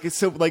 right? Like,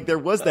 so like there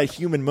was that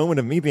human moment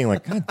of me being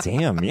like, God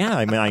damn, yeah,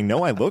 I mean, I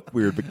know I look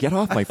weird, but get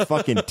off my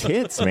fucking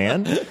tits,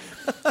 man.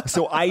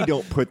 So I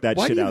don't put that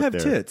shit out there. Why do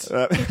you have tits?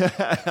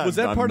 Was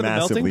that part of the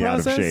melting massively out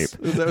of process?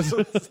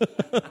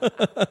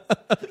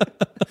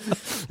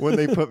 shape. When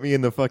they put me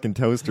in the fucking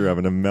toaster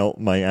oven to melt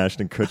my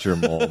Ashton Kutcher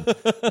mold,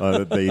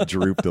 they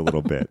drooped a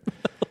little bit.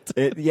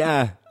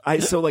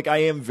 I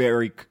am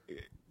very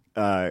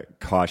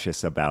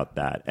cautious about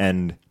that.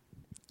 And,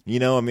 you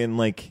know, I mean,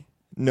 like,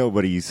 no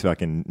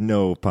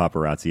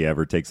paparazzi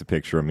ever takes a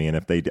picture of me. And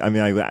if they, I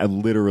mean, I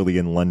literally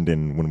in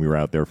London, when we were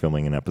out there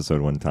filming an episode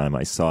one time,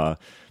 I saw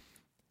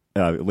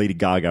Lady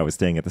Gaga was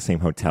staying at the same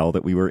hotel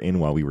that we were in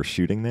while we were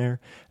shooting there.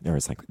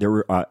 And there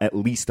were at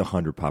least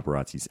 100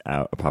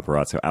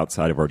 paparazzi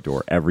outside of our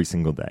door every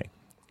single day.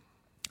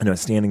 And I was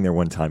standing there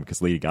one time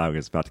because Lady Gaga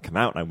was about to come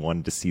out and I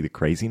wanted to see the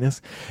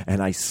craziness.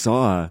 And I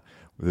saw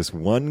this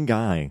one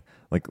guy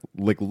like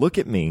look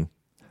at me,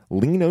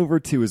 lean over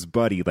to his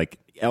buddy, like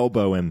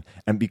elbow him,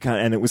 and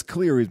and it was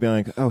clear he was being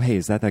like, oh, hey,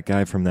 is that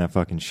guy from that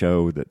fucking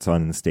show that's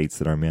on in the States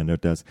that Armando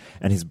does?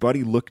 And his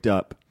buddy looked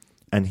up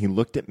and he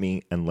looked at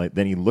me and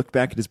then he looked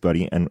back at his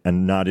buddy and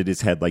nodded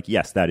his head like,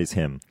 yes, that is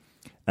him.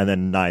 And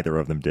then neither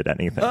of them did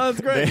anything. Oh,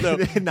 that's great. Though.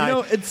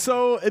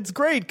 It's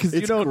great because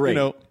you don't, great. You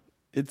know,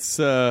 it's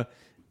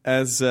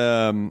as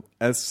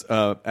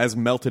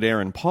melted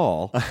Aaron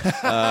Paul.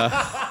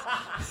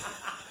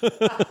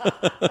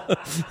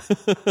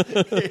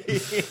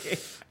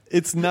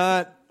 It's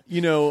not,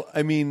 you know,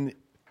 I mean,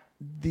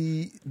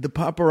 the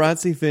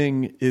paparazzi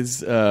thing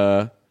is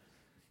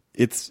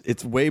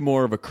it's way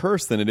more of a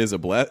curse than it is a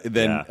blessing.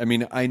 Yeah. I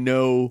mean, I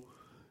know,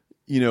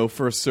 you know,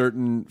 for a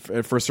certain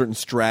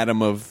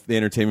stratum of the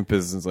entertainment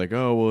business, it's like,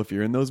 oh, well, if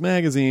you're in those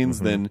magazines,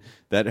 then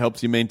that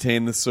helps you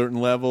maintain the certain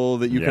level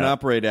that you can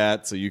operate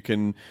at, so you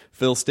can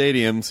fill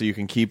stadiums, so you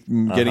can keep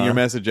getting your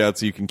message out,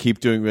 so you can keep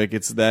doing, like,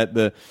 it's that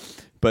the.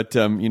 But,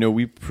 you know,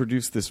 we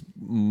produced this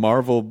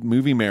Marvel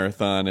movie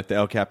marathon at the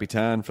El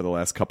Capitan for the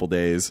last couple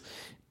days,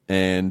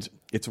 and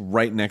it's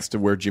right next to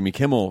where Jimmy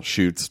Kimmel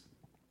shoots.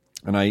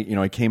 And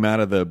I came out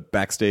of the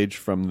backstage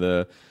from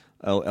the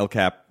El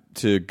Cap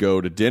to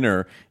go to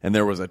dinner, and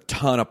there was a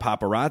ton of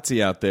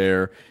paparazzi out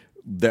there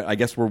that I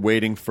guess were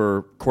waiting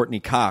for Courtney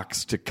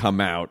Cox to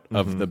come out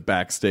of the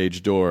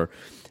backstage door.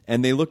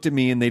 And they looked at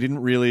me, and they didn't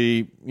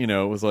really, you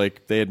know, it was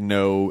like they had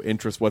no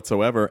interest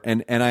whatsoever.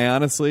 And I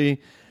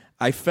honestly...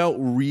 I felt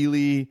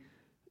really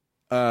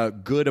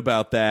good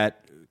about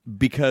that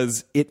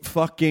because it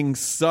fucking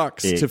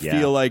sucks to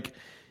feel like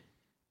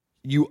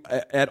you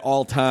at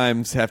all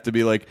times have to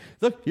be like,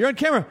 look, you're on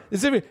camera.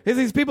 It's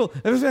these people.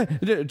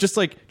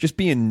 Just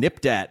being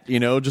nipped at, you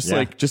know,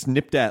 just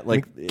nipped at.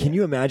 Like, can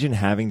you imagine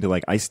having to,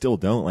 like, I still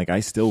don't, like,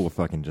 I still will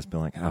fucking just be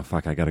like, oh,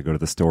 fuck, I got to go to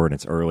the store and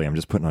it's early. I'm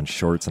just putting on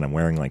shorts and I'm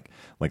wearing like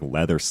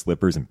leather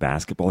slippers and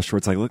basketball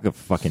shorts. I look like a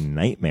fucking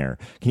nightmare.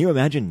 Can you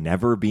imagine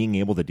never being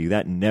able to do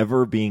that?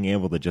 Never being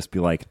able to just be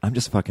like, I'm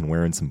just fucking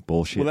wearing some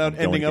bullshit. Without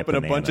ending up in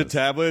a bunch of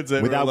tablets.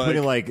 Without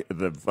putting like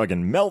the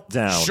fucking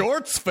meltdown.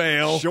 Shorts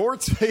fail.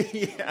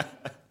 Yeah.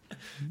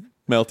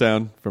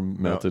 Meltdown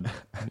from Melted.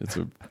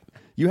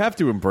 You have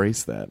to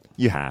embrace that.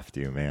 You have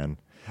to, man.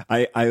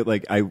 I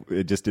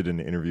just did an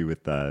interview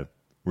with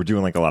we're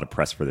doing like a lot of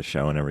press for the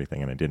show and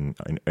everything, and I did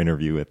an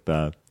interview with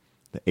the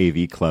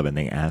AV Club, and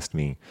they asked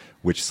me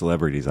which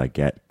celebrities I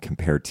get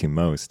compared to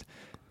most,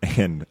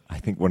 and I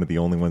think one of the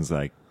only ones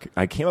I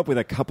came up with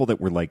a couple that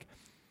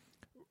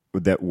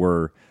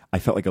were I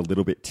felt like a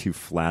little bit too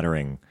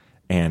flattering.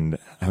 And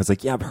I was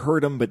like, yeah, I've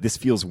heard them, but this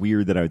feels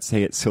weird that I would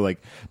say it. So like,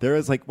 there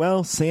was like,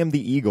 well, Sam the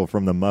Eagle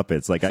from the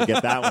Muppets. Like, I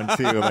get that one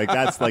too.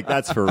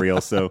 That's for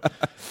real. So,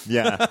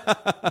 yeah.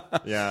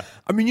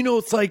 I mean,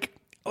 it's like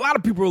a lot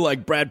of people are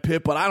like Brad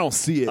Pitt, but I don't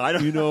see it. I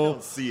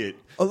don't see it.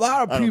 A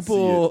lot of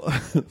people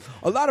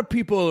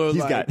are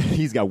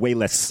he's got way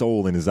less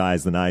soul in his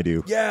eyes than I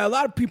do. Yeah, a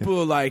lot of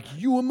people are like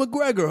Ewan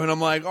McGregor, and I'm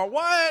like, oh,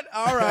 what?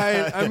 All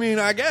right. I mean,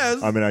 I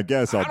guess I'll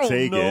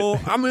take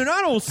it. I mean,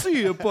 I don't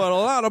see it, but a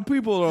lot of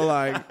people are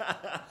like,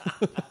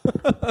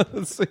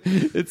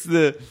 it's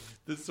the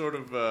sort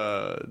of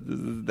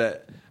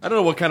that I don't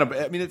know what kind of.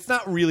 I mean, it's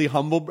not really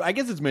humble. I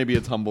guess it's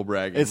humble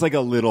bragging. It's like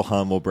a little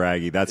humble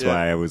braggy. That's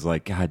why I was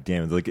like, God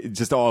damn it! Like,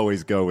 just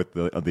always go with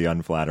the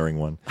unflattering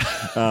one.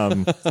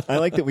 I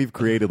like that we've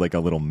created like a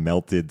little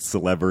melted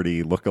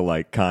celebrity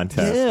lookalike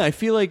contest. Yeah, I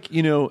feel like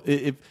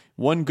if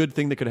one good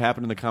thing that could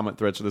happen in the comment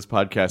threads for this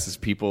podcast is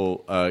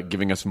people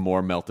giving us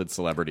more melted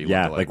celebrity.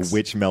 Yeah, lookalikes. like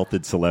which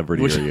melted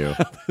celebrity are you?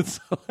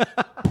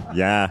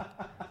 Yeah.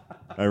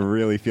 I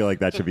really feel like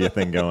that should be a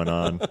thing going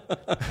on.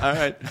 All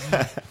right.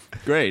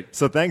 Great.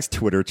 So thanks,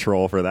 Twitter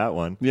troll, for that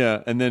one.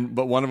 Yeah,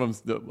 but one of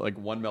them's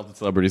one melted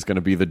celebrity is going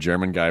to be the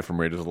German guy from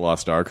Raiders of the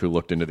Lost Ark who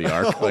looked into the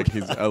Ark.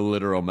 He's a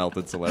literal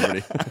melted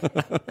celebrity.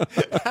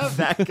 Have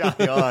that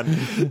guy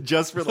on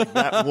just for like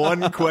that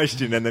one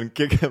question and then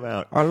kick him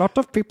out. A lot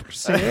of people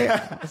say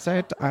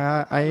that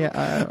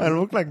I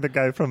look like the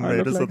guy from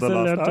Raiders of the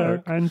Lost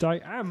Ark. And I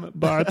am,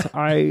 but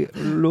I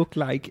look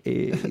like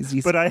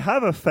this. But I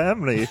have a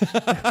family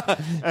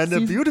and a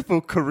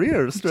beautiful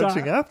career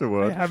stretching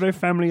afterward. I have a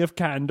family of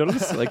candles.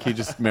 Like he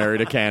just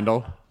married a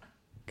candle.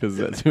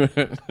 Because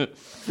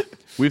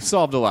we've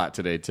solved a lot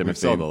today, Timothy. We've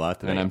solved a lot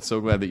today. And I'm so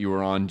glad that you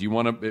were on. Do you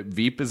want to...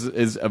 Veep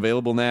is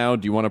available now.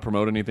 Do you want to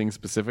promote anything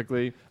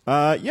specifically?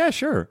 Yeah,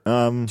 sure.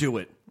 Do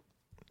it.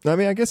 I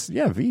mean, I guess,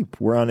 yeah, Veep.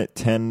 We're on at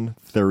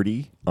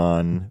 10:30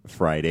 on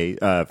Fridays.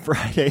 We're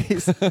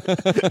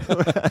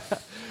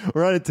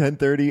on at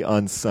 10:30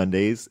 on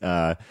Sundays.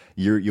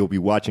 You'll be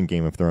watching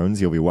Game of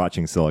Thrones. You'll be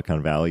watching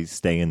Silicon Valley.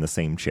 Stay in the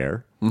same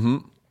chair. Mm-hmm.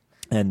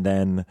 And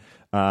then...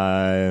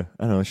 I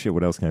don't know, shit,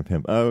 what else can I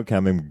pimp? Oh,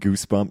 coming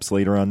Goosebumps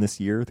later on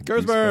this year.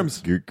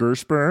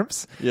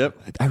 Goosebumps. Yep.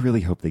 I really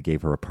hope they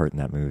gave her a part in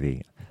that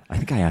movie. I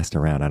think I asked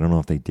around. I don't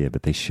know if they did,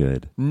 but they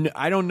should. No,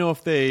 I don't know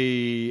if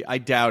they... I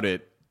doubt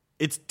it.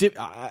 It's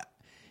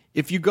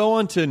if you go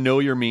on to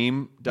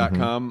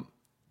knowyourmeme.com,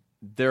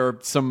 there are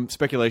some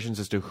speculations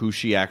as to who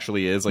she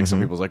actually is. Like some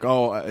people's like,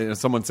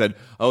 someone said,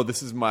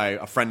 this is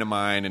a friend of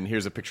mine, and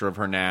here's a picture of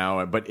her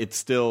now. But it's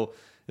still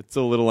a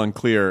little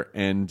unclear.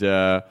 And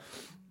I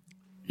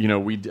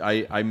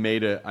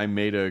made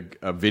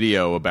a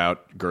video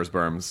about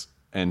Gersberms,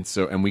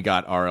 and we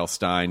got R.L.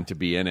 Stine to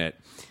be in it.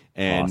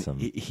 And awesome.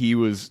 he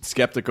was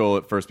skeptical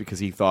at first because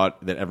he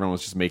thought that everyone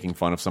was just making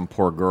fun of some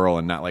poor girl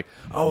and not like,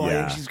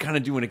 she's kind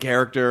of doing a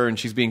character and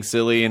she's being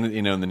silly. And,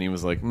 and then he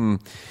was like, and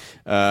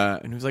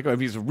he was like,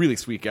 he's a really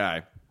sweet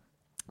guy.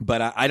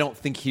 But I don't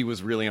think he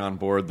was really on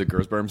board the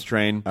Gersberms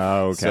train.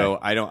 Oh, okay. So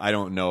I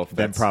don't know if that's...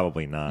 Then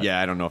probably not. Yeah,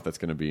 I don't know if that's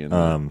going to be in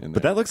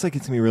but that looks like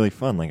it's going to be really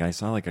fun. Like, I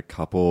saw like a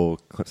couple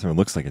clips and it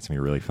looks like it's going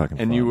to be really fucking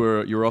fun. And you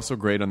were also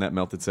great on that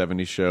Melted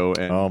 70s show.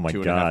 And oh, my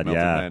God,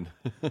 yeah.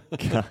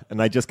 God, and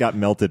I just got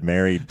melted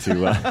married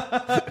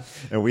to...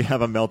 and we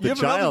have a melted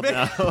child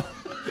now.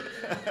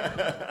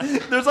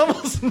 There's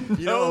almost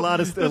a lot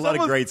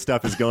of great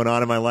stuff is going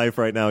on in my life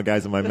right now,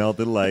 guys, in my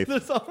melted life.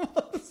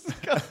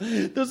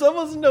 There's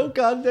almost no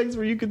context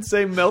where you can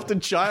say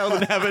melted child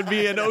and have it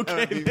be an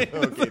okay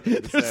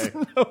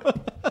thing.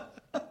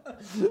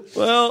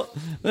 Well,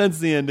 that's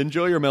the end.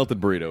 Enjoy your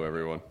melted burrito,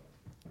 everyone.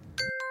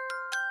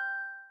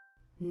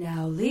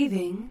 Now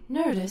leaving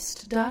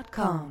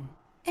Nerdist.com.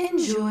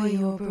 Enjoy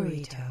your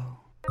burrito.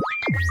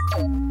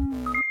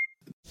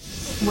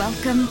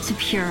 Welcome to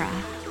Pura,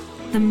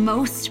 the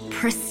most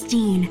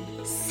pristine,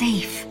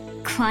 safe,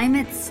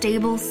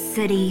 climate-stable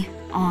city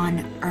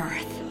on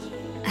Earth.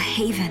 A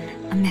haven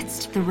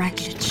amidst the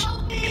wreckage.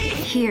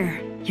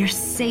 Here, you're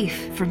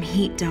safe from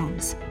heat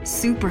domes,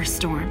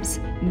 superstorms,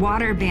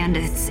 water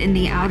bandits in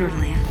the outer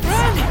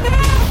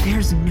lands.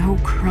 There's no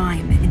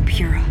crime in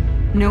Pura.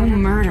 No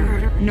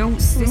murder, no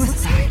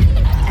suicide.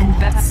 And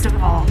best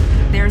of all,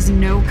 there's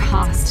no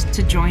cost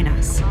to join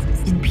us.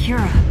 In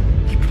Pura,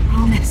 we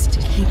promise to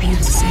keep you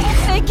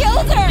safe. They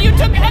killed her! You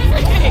took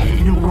everything!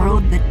 In a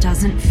world that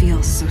doesn't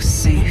feel so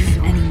safe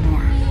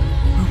anymore,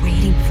 we're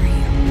waiting for you.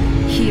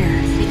 Here,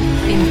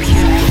 in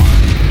Pura.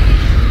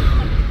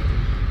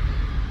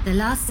 The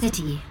Lost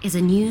City is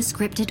a new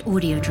scripted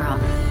audio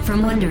drama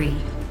from Wondery.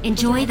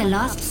 Enjoy The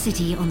Last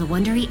City on the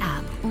Wondery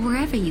app or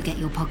wherever you get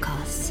your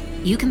podcasts.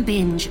 You can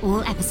binge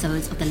all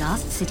episodes of The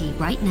Last City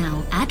right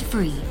now,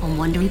 ad-free on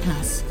Wondery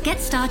Plus. Get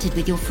started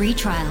with your free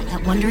trial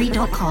at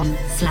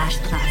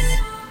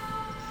Wondery.com/plus.